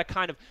 He's got to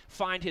kind of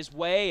find his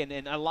way,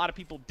 and a lot of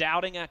people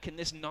doubting, can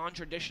this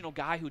non-traditional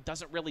guy who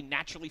doesn't really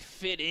naturally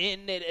fit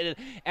in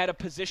at a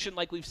position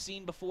like we've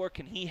seen before,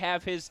 can he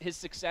have his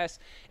success?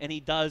 And he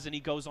does, and he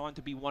goes on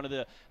to be one of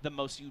the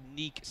most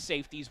unique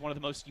safeties, one of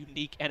the most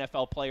unique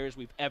NFL players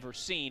we've ever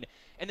seen.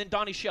 And then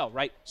Donnie Shell,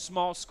 right?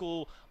 Small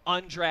school,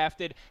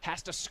 undrafted,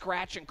 has to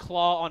scratch and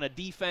claw on a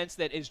defense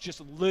that is just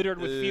littered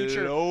with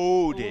future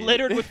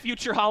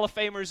Hall of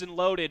Famers and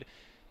loaded.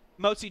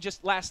 Motzi,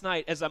 just last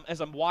night, as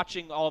I'm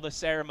watching all the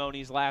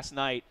ceremonies last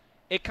night,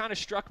 it kind of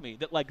struck me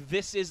that, like,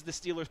 this is the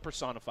Steelers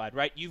personified,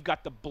 right? You've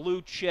got the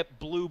blue chip,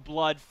 blue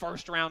blood,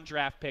 first-round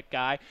draft pick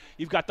guy.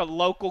 You've got the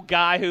local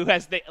guy who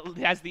has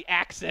the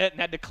accent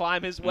and had to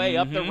climb his way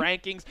up the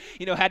rankings,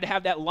 had to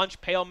have that lunch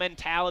pail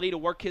mentality to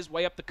work his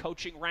way up the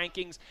coaching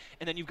rankings.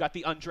 And then you've got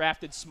the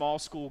undrafted small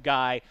school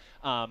guy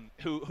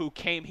who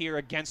came here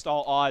against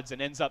all odds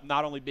and ends up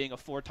not only being a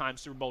 4-time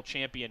Super Bowl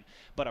champion,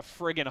 but a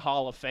friggin'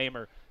 Hall of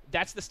Famer.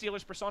 That's the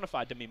Steelers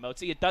personified to me,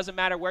 Motzi. It doesn't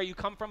matter where you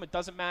come from. It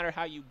doesn't matter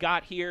how you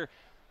got here.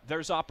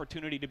 There's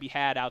opportunity to be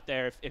had out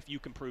there if you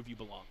can prove you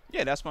belong.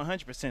 Yeah, that's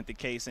 100% the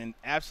case, and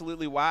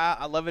absolutely why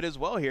I love it as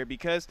well here,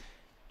 because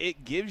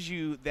it gives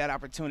you that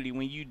opportunity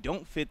when you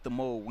don't fit the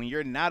mold, when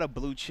you're not a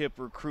blue chip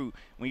recruit,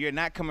 when you're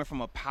not coming from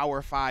a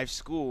Power 5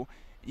 school.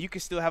 You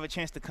can still have a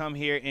chance to come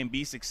here and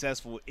be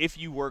successful if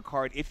you work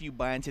hard, if you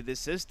buy into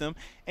this system,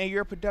 and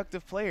you're a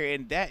productive player.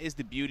 And that is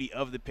the beauty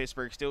of the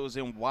Pittsburgh Steelers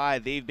and why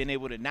they've been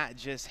able to not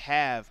just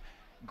have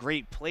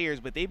great players,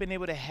 but they've been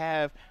able to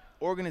have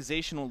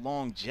organizational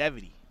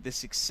longevity. The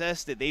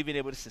success that they've been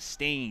able to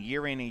sustain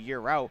year in and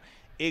year out,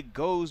 it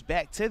goes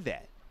back to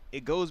that.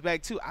 It goes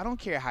back to, I don't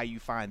care how you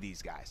find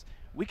these guys.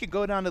 We could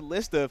go down the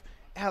list of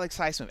Alex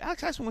Highsmith.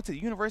 Alex Highsmith went to the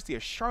University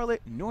of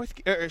Charlotte,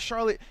 UNC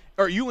Charlotte.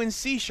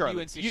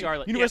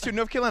 University of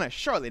North Carolina,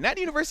 Charlotte. Not the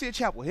University of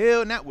Chapel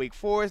Hill, not Wake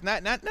Forest,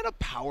 not a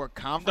power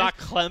conference. Not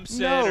Clemson.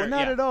 No,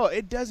 not at all.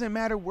 It doesn't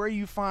matter where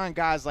you find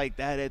guys like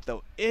that at,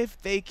 though.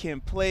 If they can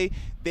play,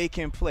 they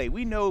can play.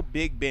 We know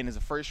Big Ben is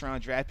a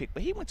first-round draft pick,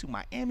 but he went to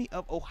Miami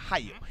of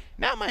Ohio.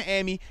 Not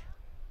Miami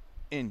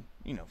in,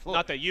 Florida.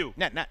 Not that you.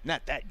 Not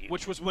that you.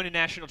 Which was winning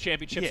national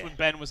championships when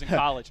Ben was in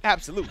college.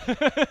 Absolutely.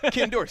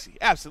 Ken Dorsey,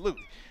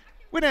 absolutely.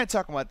 We're not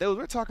talking about those.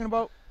 We're talking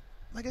about,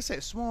 like I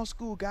said, small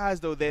school guys,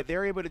 though, that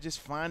they're able to just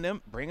find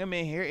them, bring them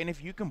in here, and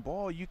if you can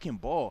ball, you can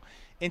ball.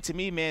 And to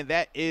me, man,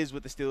 that is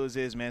what the Steelers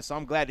is, man. So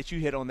I'm glad that you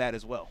hit on that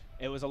as well.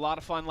 It was a lot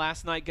of fun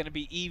last night. Going to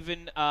be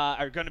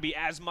going to be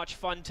as much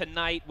fun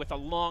tonight with a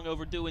long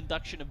overdue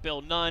induction of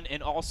Bill Nunn,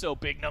 and also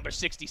big number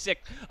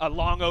 66, a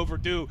long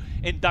overdue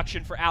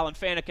induction for Alan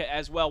Faneca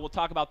as well. We'll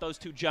talk about those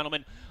two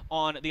gentlemen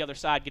on the other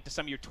side. Get to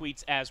some of your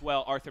tweets as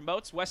well. Arthur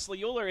Moats,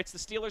 Wesley Euler. It's the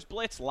Steelers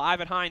Blitz live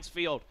at Heinz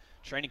Field.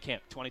 Training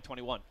Camp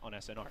 2021 on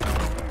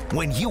SNR.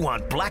 When you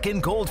want black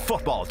and gold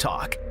football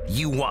talk,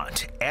 you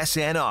want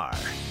SNR.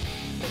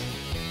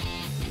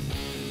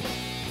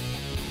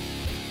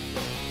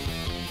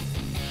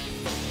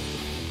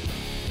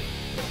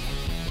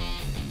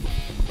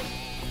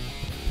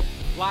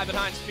 Live at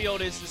Heinz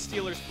Field is the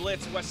Steelers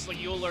Blitz. Wesley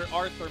Euler,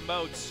 Arthur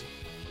Moats.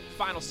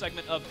 Final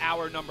segment of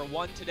hour number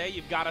 1 today.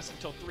 You've got us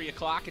until 3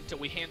 o'clock until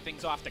we hand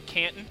things off to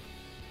Canton.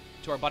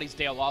 to our buddies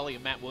Dale Lawley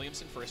and Matt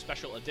Williamson for a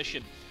special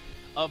edition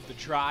of The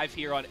Drive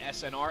here on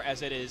SNR,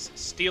 as it is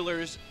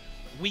Steelers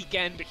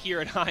weekend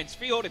here at Heinz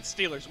Field. It's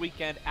Steelers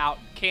weekend out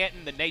in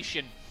Canton. The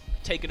nation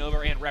taking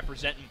over and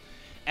representing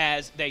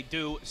as they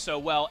do so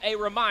well. A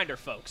reminder,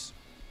 folks,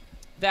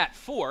 that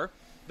for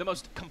the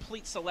most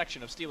complete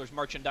selection of Steelers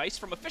merchandise,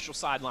 from official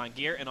sideline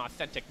gear and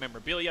authentic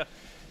memorabilia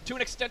to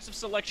an extensive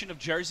selection of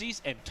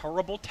jerseys and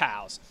terrible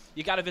towels,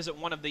 you got to visit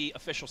one of the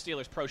official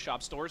Steelers Pro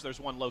Shop stores. There's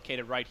one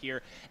located right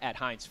here at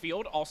Heinz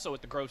Field, also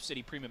at the Grove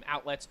City Premium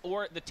Outlets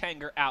or the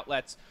Tanger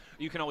Outlets.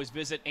 You can always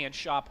visit and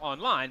shop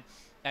online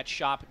at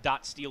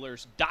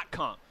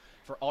shop.steelers.com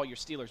for all your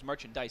Steelers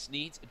merchandise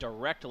needs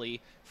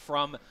directly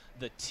from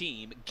the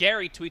team.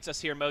 Gary tweets us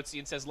here, Mozi,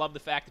 and says, love the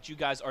fact that you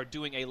guys are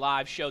doing a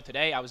live show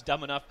today. I was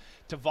dumb enough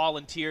to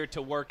volunteer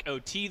to work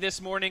OT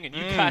this morning, and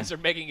you guys are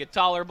making it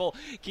tolerable.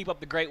 Keep up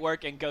the great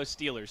work, and go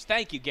Steelers.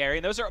 Thank you, Gary.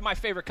 And those are my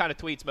favorite kind of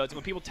tweets, Mozi,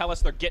 when people tell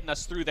us they're getting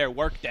us through their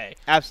work day.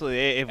 Absolutely.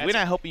 If we're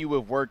not helping you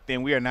with work,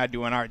 then we are not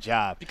doing our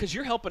job. Because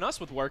you're helping us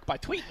with work by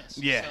tweeting us.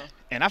 Yeah. So.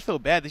 And I feel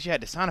bad that you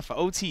had to sign up for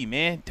OT,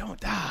 man.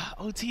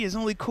 OT is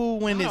only cool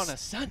when not it's on a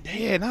Sunday.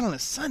 Yeah, not on a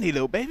Sunday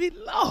though, baby.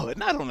 Lord,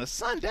 not on a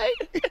Sunday.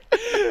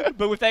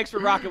 But thanks for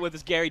rocking with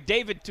us, Gary.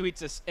 David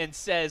tweets us and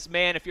says,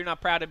 man, if you're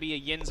not proud to be a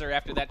Yinzer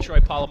after that Troy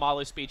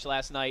Polamalu speech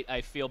last night,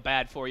 I feel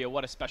bad for you.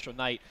 What a special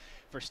night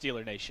for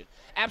Steeler Nation.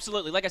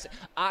 Absolutely. Like I said,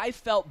 I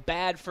felt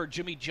bad for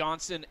Jimmy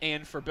Johnson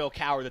and for Bill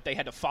Cowher that they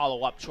had to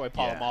follow up Troy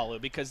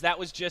Polamalu because that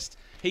was just,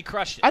 he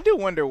crushed it. I do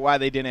wonder why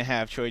they didn't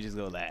have Troy just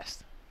go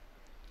last.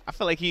 I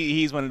feel like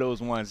he's one of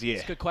those ones, yeah.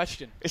 It's a good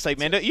question. It's like,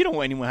 man, you don't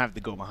want anyone to have to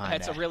go behind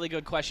That's a really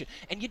good question.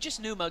 And you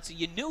just knew, Mozi,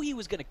 you knew he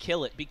was going to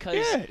kill it because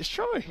it's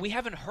Troy. We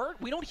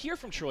don't hear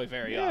from Troy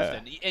very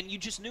often. And you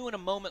just knew in a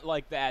moment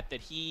like that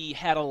he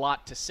had a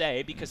lot to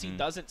say because he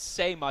doesn't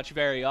say much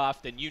very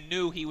often. You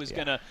knew he was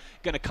gonna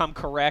come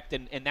correct,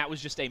 and that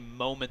was just a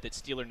moment that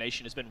Steeler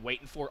Nation has been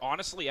waiting for,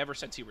 honestly, ever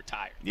since he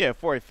retired. Yeah,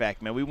 for a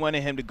fact, man. We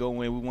wanted him to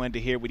go in. We wanted to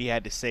hear what he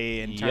had to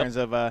say in terms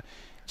of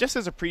just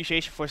his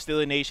appreciation for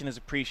Steeler Nation, his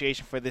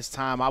appreciation for this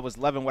time. I was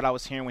loving what I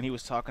was hearing when he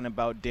was talking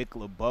about Dick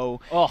LeBeau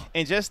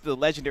and just the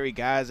legendary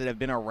guys that have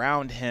been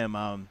around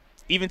him,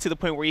 even to the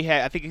point where he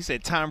had, I think he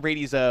said, Tom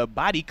Brady's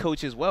body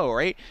coach as well,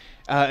 right,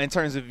 in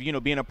terms of,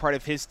 being a part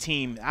of his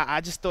team. I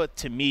just thought,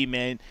 to me,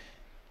 man,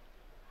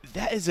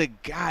 that is a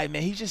guy,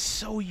 man. He's just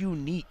so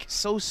unique,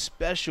 so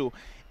special.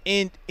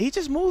 And he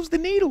just moves the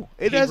needle.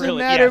 It doesn't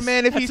matter,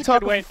 man, if he's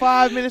talking for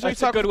 5 minutes or he's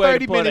talking for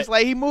 30 minutes.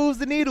 Like, he moves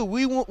the needle.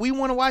 We want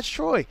to watch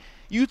Troy.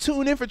 You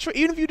tune in for Troy.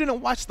 Even if you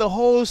didn't watch the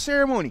whole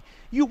ceremony,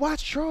 you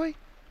watch Troy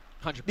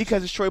 100%.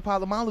 Because it's Troy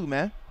Polamalu,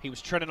 man. He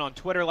was trending on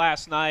Twitter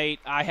last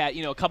night. I had,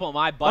 a couple of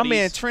my buddies. My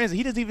man trends.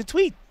 He doesn't even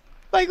tweet.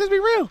 Like, let's be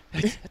real.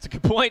 That's a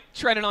good point.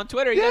 Trending on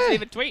Twitter, he doesn't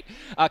even tweet.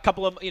 A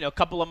couple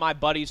of my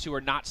buddies who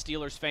are not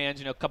Steelers fans,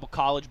 a couple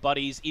college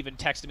buddies, even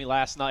texted me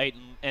last night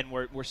and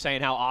were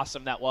saying how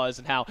awesome that was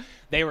and how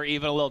they were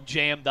even a little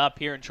jammed up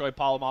here in Troy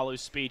Polamalu's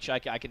speech. I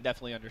can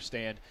definitely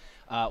understand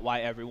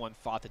why everyone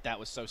thought that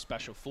was so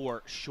special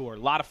for sure. A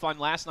lot of fun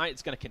last night.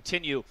 It's going to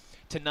continue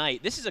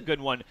tonight. This is a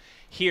good one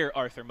here,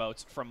 Arthur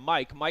Moats, from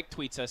Mike. Mike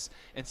tweets us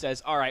and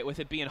says, all right, with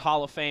it being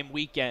Hall of Fame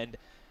weekend,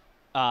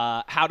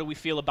 how do we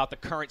feel about the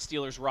current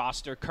Steelers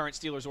roster, current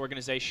Steelers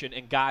organization,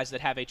 and guys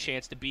that have a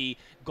chance to be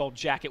gold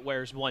jacket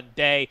wearers one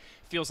day?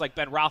 Feels like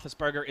Ben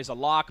Roethlisberger is a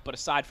lock, but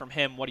aside from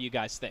him, what do you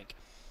guys think?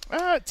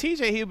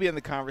 TJ, he'll be in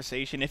the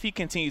conversation. If he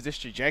continues this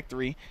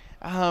trajectory,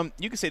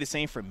 you can say the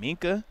same for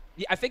Minka.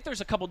 Yeah, I think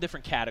there's a couple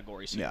different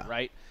categories here,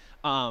 right?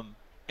 And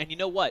you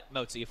know what,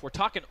 Mozi, if we're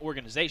talking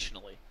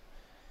organizationally,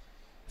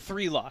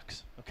 3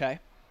 locks, okay?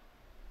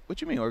 What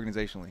you mean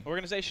organizationally?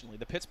 Organizationally,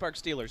 the Pittsburgh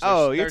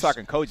Steelers. You're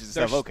talking coaches and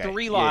stuff. Okay. There's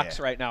 3 locks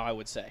right now, I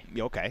would say.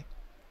 Okay.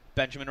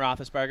 Benjamin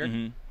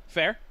Roethlisberger.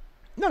 Fair?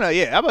 No,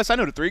 yeah. I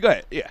know the 3. Go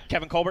ahead. Yeah.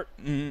 Kevin Colbert.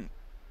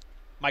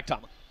 Mike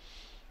Tomlin.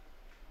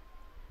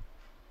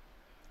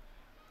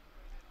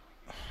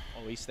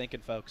 Oh, he's thinking,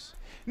 folks.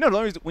 No, the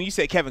only reason, when you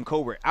say Kevin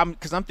Colbert,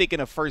 because I'm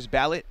thinking of first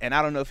ballot, and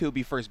I don't know if he'll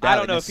be first ballot. I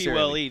don't know if he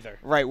will either.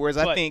 Right, whereas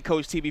I think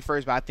Coach T be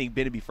first, but I think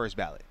Ben will be first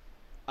ballot.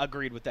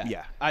 Agreed with that.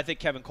 Yeah. I think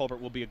Kevin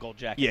Colbert will be a gold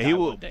jacket. Yeah, he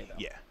will. One day, though.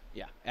 Yeah.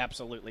 Yeah,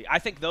 absolutely. I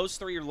think those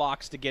 3 are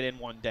locks to get in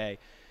one day.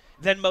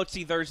 Then,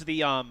 Mozi, there's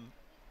the on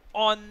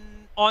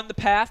the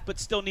path, but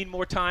still need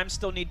more time,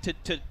 still need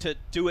to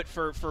do it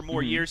for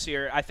more years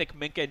here. I think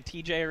Minka and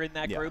TJ are in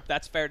that group.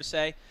 That's fair to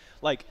say.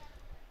 Like,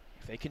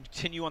 if they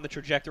continue on the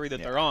trajectory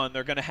that they're on,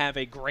 they're going to have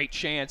a great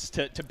chance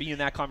to be in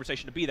that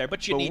conversation, to be there.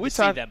 But you need to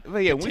see them. But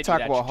yeah, when we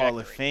talk about Hall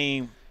of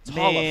Fame,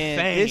 Hall of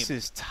Fame. This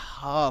is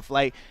tough.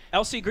 Like,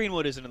 L.C.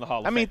 Greenwood isn't in the Hall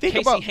of Fame. I mean, think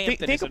Casey about Hampton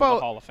think isn't about in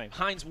the Hall of Fame.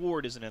 Hines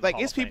Ward isn't in the Hall of Fame.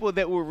 Like, it's people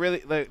that were really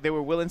they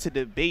were willing to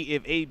debate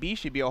if AB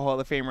should be a Hall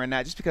of Famer or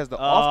not, just because the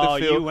off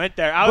the field. Oh, you went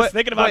there. I was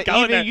thinking about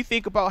going there. You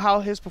think about how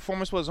his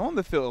performance was on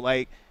the field.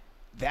 Like,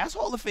 that's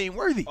Hall of Fame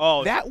worthy.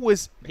 Oh, that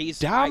was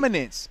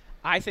dominance.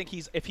 I think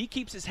if he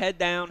keeps his head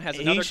down,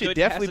 he should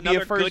definitely be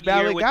a first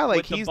ballot guy.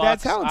 Like, he's that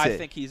talented. I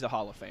think he's a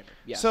Hall of Famer.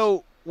 Yes.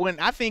 So when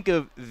I think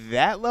of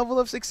that level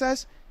of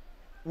success,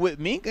 what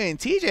Minkah and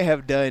TJ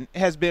have done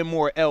has been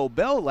more L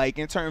Bell-like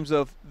in terms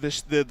of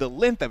the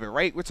length of it,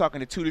 right? We're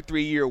talking a 2 to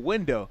 3 year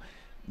window.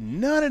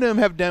 None of them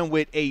have done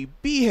what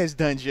AB has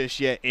done just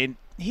yet, and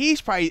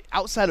he's probably,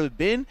 outside of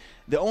Ben,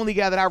 the only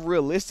guy that I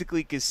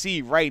realistically could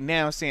see right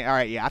now saying, all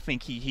right, yeah, I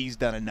think he's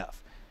done enough.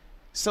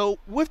 So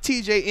with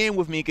TJ and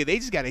with Minkah, they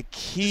just got to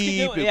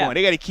keep it going.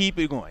 They got to keep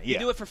it going. Yeah. You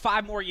do it for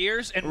 5 more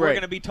years, and we're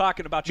going to be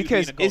talking about you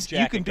being a gold jacket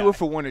you can do it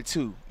for 1 or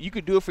 2. You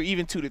could do it for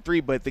even 2 to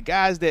 3, but the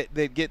guys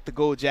that get the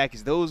gold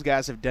jackets, those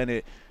guys have done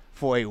it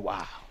for a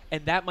while.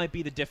 And that might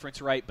be the difference,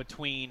 right,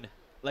 between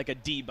like a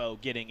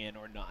Debo getting in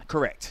or not.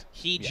 Correct.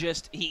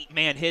 His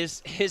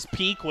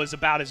peak was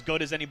about as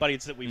good as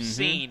anybody's that we've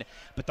seen,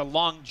 but the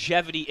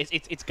longevity,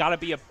 it's got to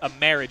be a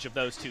marriage of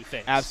those two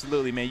things.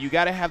 Absolutely, man. You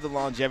got to have the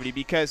longevity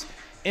because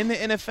in the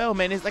NFL,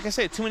 man, it's like I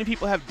said, too many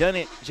people have done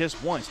it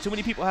just once. Too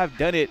many people have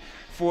done it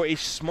for a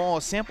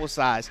small sample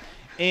size.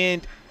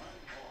 And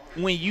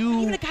when you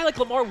 – even a guy like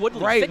Lamar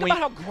Woodley, right, think about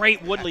how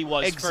great Woodley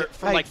was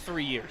for like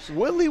 3 years.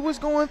 Woodley was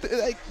going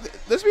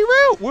 – let's be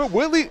real.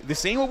 Woodley, the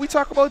same way we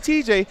talk about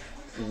TJ,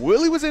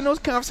 Woodley was in those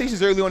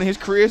conversations early on in his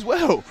career as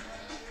well.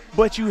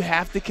 But you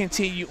have to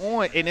continue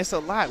on, and it's a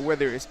lot,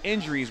 whether it's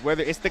injuries,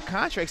 whether it's the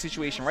contract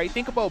situation, right?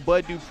 Think about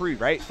Bud Dupree,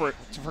 right, for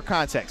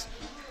context.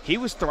 He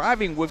was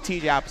thriving with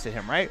TJ opposite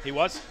him, right? He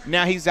was.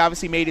 Now he's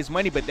obviously made his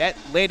money, but that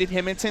landed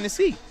him in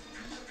Tennessee.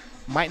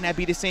 Might not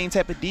be the same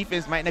type of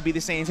defense, might not be the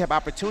same type of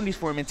opportunities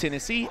for him in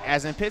Tennessee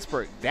as in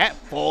Pittsburgh. That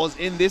falls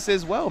in this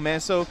as well,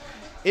 man. So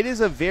it is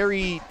a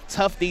very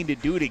tough thing to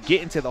do to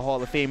get into the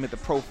Hall of Fame at the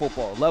pro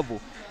football level,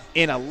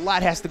 and a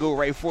lot has to go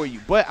right for you.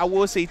 But I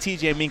will say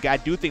TJ and Minkah, I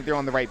do think they're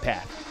on the right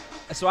path.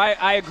 So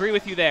I agree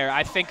with you there.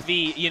 I think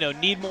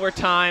need more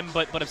time,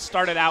 but have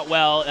started out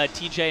well.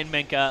 TJ and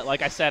Minkah,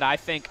 like I said, I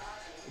think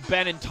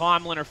Ben and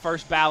Tomlin are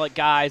first ballot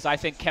guys. I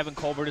think Kevin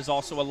Colbert is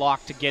also a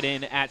lock to get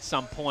in at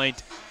some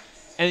point.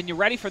 And then you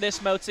ready for this,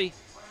 Mozi?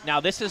 Now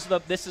this is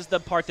the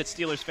part that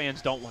Steelers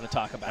fans don't want to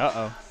talk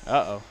about.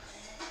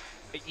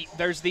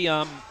 There's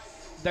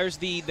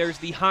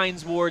the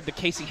Hines Ward, the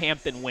Casey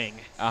Hampton wing,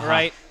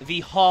 right? The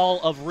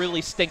Hall of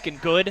really stinking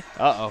good.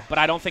 But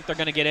I don't think they're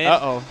going to get in.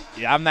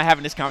 Yeah, I'm not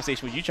having this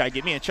conversation with you. Try to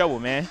get me in trouble,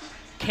 man.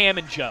 Cam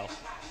and Joe.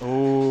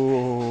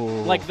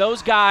 Oh. Like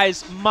those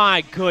guys,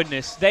 my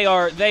goodness, they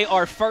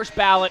are first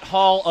ballot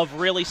Hall of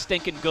really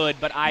stinking good.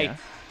 But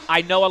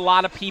I know a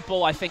lot of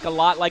people, I think a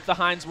lot like the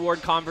Hines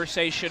Ward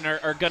conversation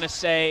are going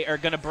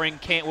to bring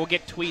Cam. We'll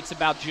get tweets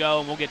about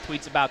Joe and we'll get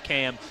tweets about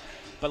Cam.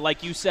 But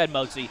like you said,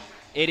 Mozi,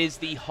 it is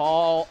the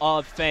Hall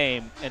of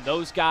Fame, and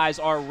those guys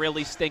are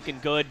really stinking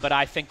good. But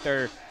I think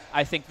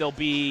they'll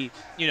be,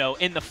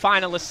 in the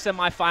finalist,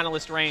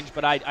 semifinalist range,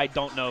 but I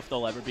don't know if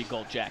they'll ever be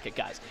gold jacket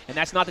guys. And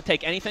that's not to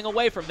take anything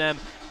away from them.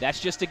 That's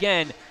just,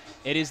 again,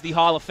 it is the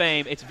Hall of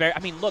Fame.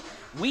 Look,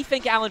 we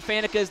think Alan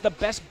Faneca is the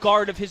best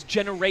guard of his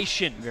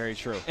generation. Very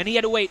true. And he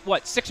had to wait,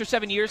 6 or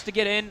 7 years to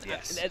get in?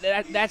 Yes.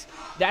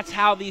 That's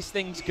how these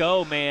things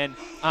go, man.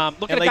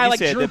 Look at a like guy like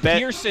said, Drew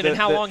Pearson and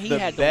how long he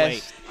had to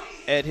wait.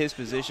 At his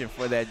position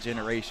for that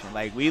generation.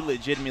 Like, we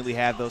legitimately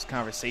have those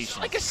conversations.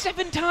 Like a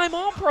 7-time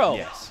All-Pro.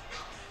 Yes.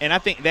 And I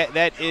think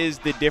that is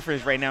the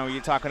difference right now when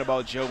you're talking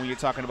about Joe, when you're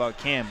talking about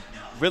Cam.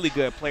 Really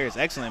good players,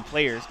 excellent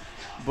players.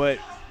 But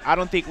I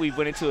don't think we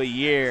went into a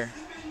year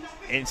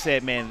and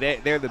said, man,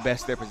 they're the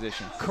best at their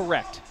position.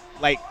 Correct.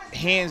 Like,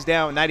 hands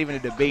down, not even a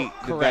debate,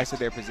 the best at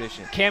their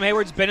position. Cam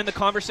Hayward's been in the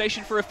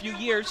conversation for a few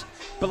years.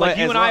 But like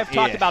you and I have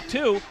talked about,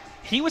 too,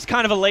 he was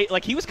kind of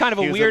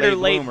a weirder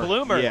late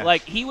bloomer. Yeah.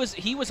 Like he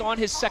was on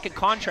his second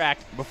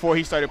contract before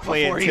he started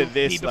playing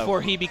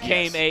before he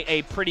became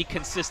a pretty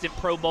consistent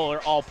Pro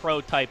Bowler,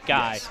 All-Pro type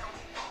guy. Yes.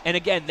 And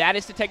again, that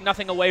is to take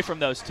nothing away from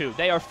those two.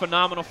 They are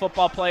phenomenal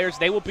football players.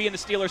 They will be in the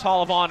Steelers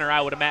Hall of Honor, I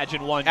would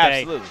imagine, one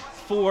day. Absolutely.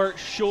 For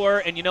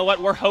sure. And you know what?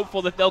 We're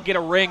hopeful that they'll get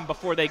a ring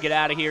before they get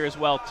out of here as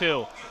well,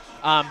 too.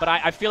 But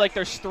I feel like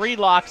there's 3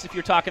 locks if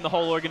you're talking the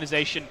whole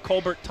organization: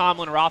 Colbert,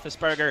 Tomlin,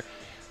 Roethlisberger.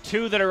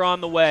 2 that are on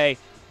the way: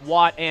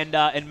 Watt and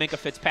Minkah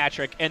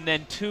Fitzpatrick, and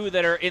then 2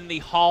 that are in the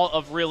Hall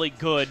of really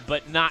good,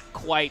 but not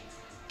quite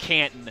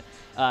Canton,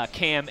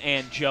 Cam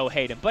and Joe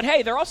Hayden. But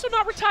hey, they're also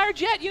not retired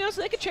yet,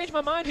 so they could change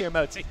my mind here,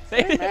 Mozi.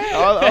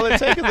 all it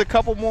takes is a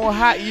couple more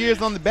hot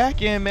years on the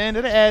back end, man.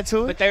 That'll add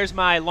to it. But there's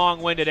my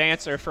long-winded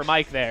answer for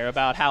Mike there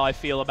about how I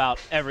feel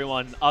about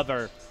everyone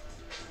other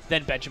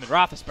than Benjamin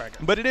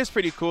Roethlisberger. But it is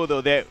pretty cool,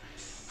 though, that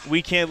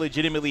we can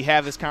legitimately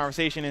have this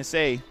conversation and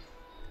say,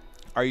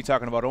 are you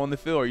talking about on the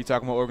field or are you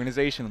talking about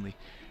organizationally?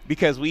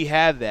 Because we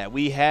have that.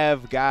 We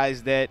have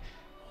guys that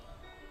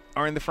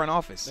are in the front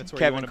office. That's where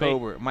Kevin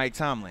Colbert, Mike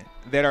Tomlin,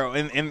 that are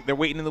they're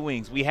waiting in the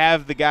wings. We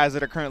have the guys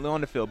that are currently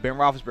on the field, Ben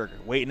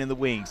Roethlisberger, waiting in the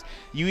wings.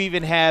 You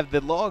even have the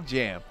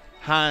logjam,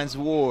 Hines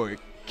Ward,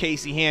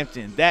 Casey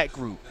Hampton, that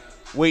group,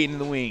 waiting in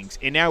the wings.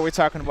 And now we're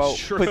talking about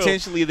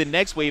potentially the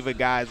next wave of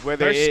guys.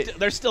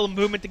 There's still a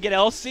movement to get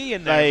LC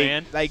in there,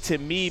 man. Like, to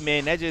me,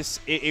 man, that just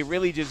it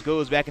really just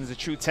goes back and is a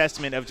true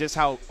testament of just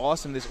how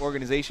awesome this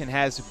organization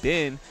has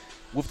been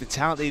with the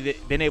talent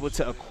they've been able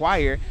to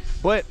acquire,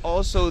 but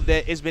also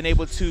that it's been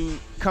able to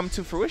come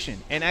to fruition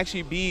and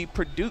actually be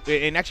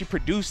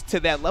produced to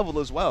that level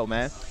as well,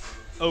 man.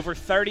 Over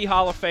 30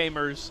 Hall of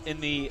Famers in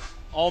the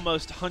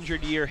almost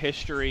 100-year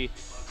history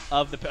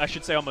of the, I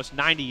should say almost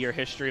 90-year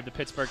history of the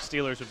Pittsburgh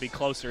Steelers would be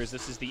closer, as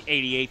this is the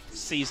 88th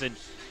season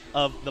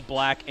of the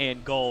black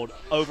and gold.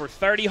 Over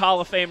 30 Hall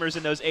of Famers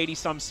in those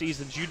 80-some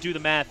seasons. You do the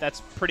math,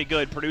 that's pretty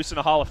good, producing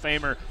a Hall of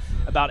Famer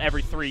about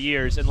every 3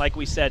 years. And like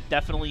we said,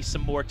 definitely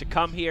some more to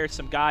come here,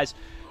 some guys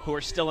who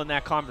are still in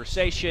that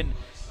conversation.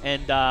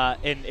 And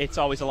it's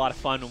always a lot of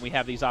fun when we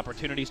have these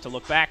opportunities to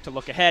look back, to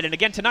look ahead. And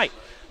again tonight,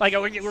 like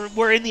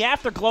we're in the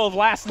afterglow of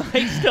last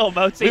night still,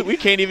 Mozi. We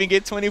can't even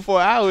get 24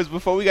 hours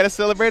before we got to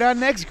celebrate our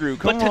next group.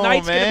 Come on, man. But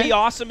tonight's going to be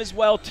awesome as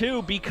well,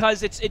 too,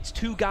 because it's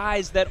two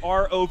guys that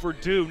are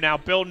overdue. Now,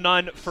 Bill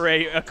Nunn for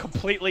a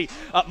completely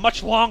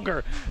much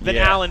longer than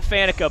Alan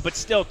Faneca, but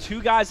still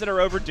two guys that are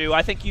overdue.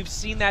 I think you've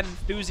seen that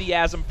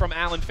enthusiasm from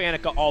Alan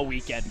Faneca all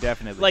weekend.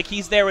 Definitely. Like,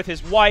 he's there with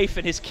his wife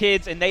and his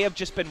kids, and they have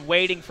just been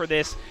waiting for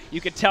this.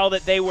 You could tell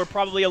that they were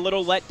probably a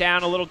little let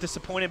down, a little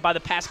disappointed by the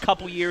past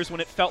couple years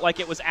when it felt like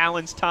it was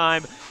Alan's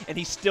time, and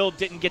he still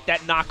didn't get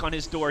that knock on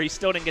his door. He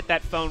still didn't get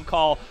that phone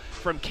call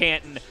from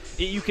Canton.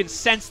 You can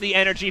sense the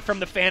energy from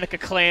the Faneca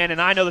clan,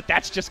 and I know that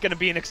that's just going to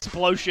be an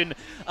explosion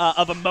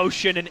of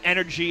emotion and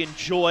energy and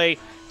joy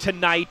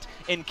tonight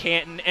in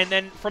Canton. And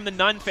then from the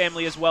Nunn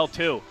family as well,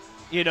 too.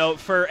 You know,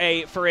 for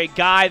a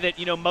guy that,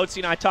 you know, Mozi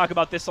and I talk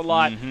about this a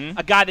lot,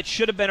 a guy that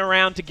should have been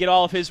around to get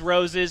all of his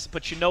roses,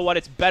 but you know what?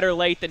 It's better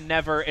late than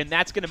never, and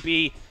that's going to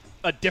be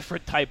a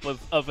different type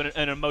of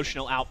an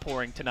emotional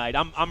outpouring tonight.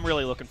 I'm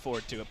really looking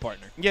forward to it,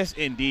 partner. Yes,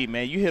 indeed,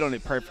 man. You hit on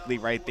it perfectly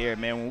right there,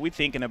 man. When we're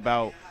thinking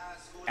about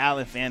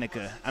Alan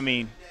Faneca, I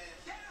mean,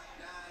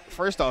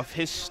 first off,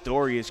 his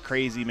story is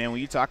crazy, man. When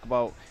you talk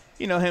about,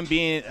 you know, him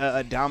being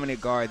a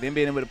dominant guard, then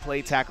being able to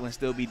play tackle and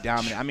still be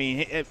dominant. I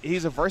mean,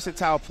 he's a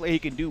versatile player. He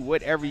can do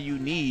whatever you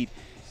need.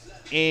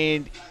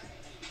 And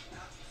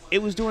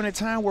it was during a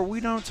time where we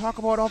don't talk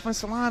about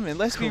offensive linemen.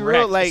 Let's be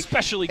real. Like,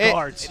 especially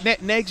guards.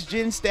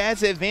 Next-gen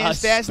stats,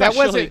 advanced stats. That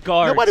wasn't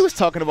guards. Nobody was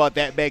talking about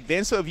that back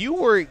then. So if you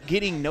were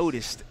getting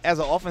noticed as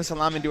an offensive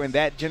lineman during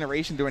that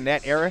generation, during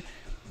that era,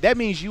 that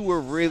means you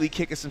were really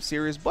kicking some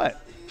serious butt.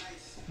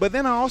 But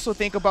then I also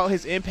think about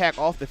his impact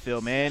off the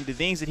field, man, the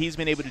things that he's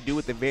been able to do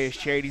with the various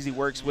charities he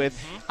works with.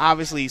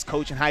 Obviously, he's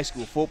coaching high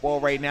school football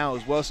right now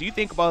as well. So you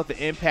think about the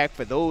impact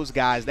for those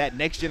guys, that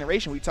next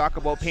generation we talk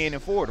about paying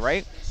it forward,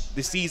 right?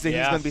 The seeds that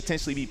he's going to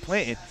potentially be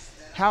planting.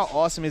 How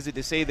awesome is it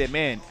to say that,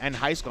 man, in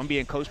high school I'm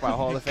being coached by a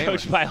Hall of Famer?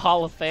 Coached by a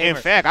Hall of Famer. In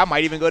fact, I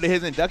might even go to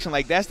his induction.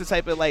 Like, that's the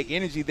type of, like,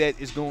 energy that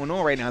is going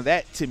on right now.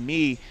 That, to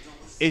me,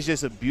 is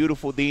just a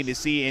beautiful thing to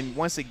see. And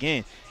once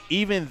again,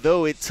 even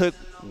though it took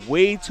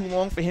way too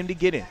long for him to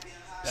get in,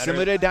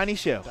 similar to Donnie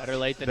Shell. Better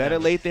late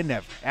than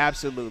never.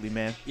 Absolutely,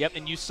 man. Yep,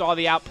 and you saw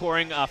the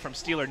outpouring from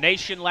Steeler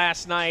Nation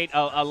last night.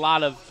 A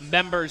lot of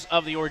members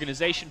of the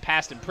organization,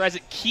 past and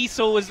present.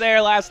 Kiesel was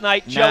there last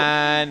night.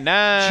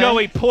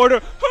 Joey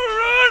Porter.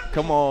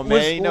 Come on,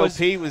 man.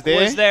 Pete was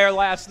there. Was there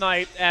last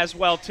night as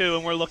well, too,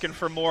 and we're looking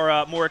for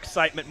more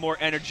excitement, more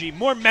energy,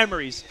 more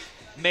memories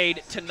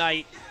made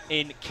tonight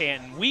in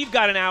Canton. We've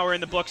got an hour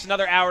in the books,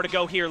 another hour to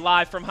go here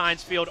live from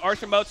Heinz Field.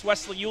 Arthur Moats,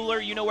 Wesley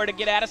Euler, you know where to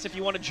get at us if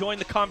you want to join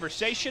the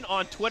conversation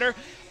on Twitter,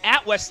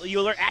 at Wesley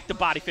Euler, at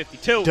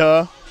TheBody52.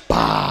 The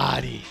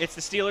Body. It's the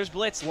Steelers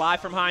Blitz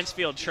live from Heinz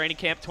Field, Training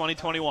Camp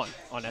 2021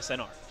 on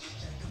SNR.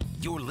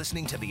 You're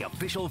listening to the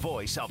official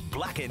voice of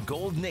Black and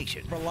Gold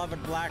Nation.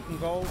 Beloved Black and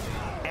Gold.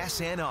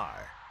 SNR.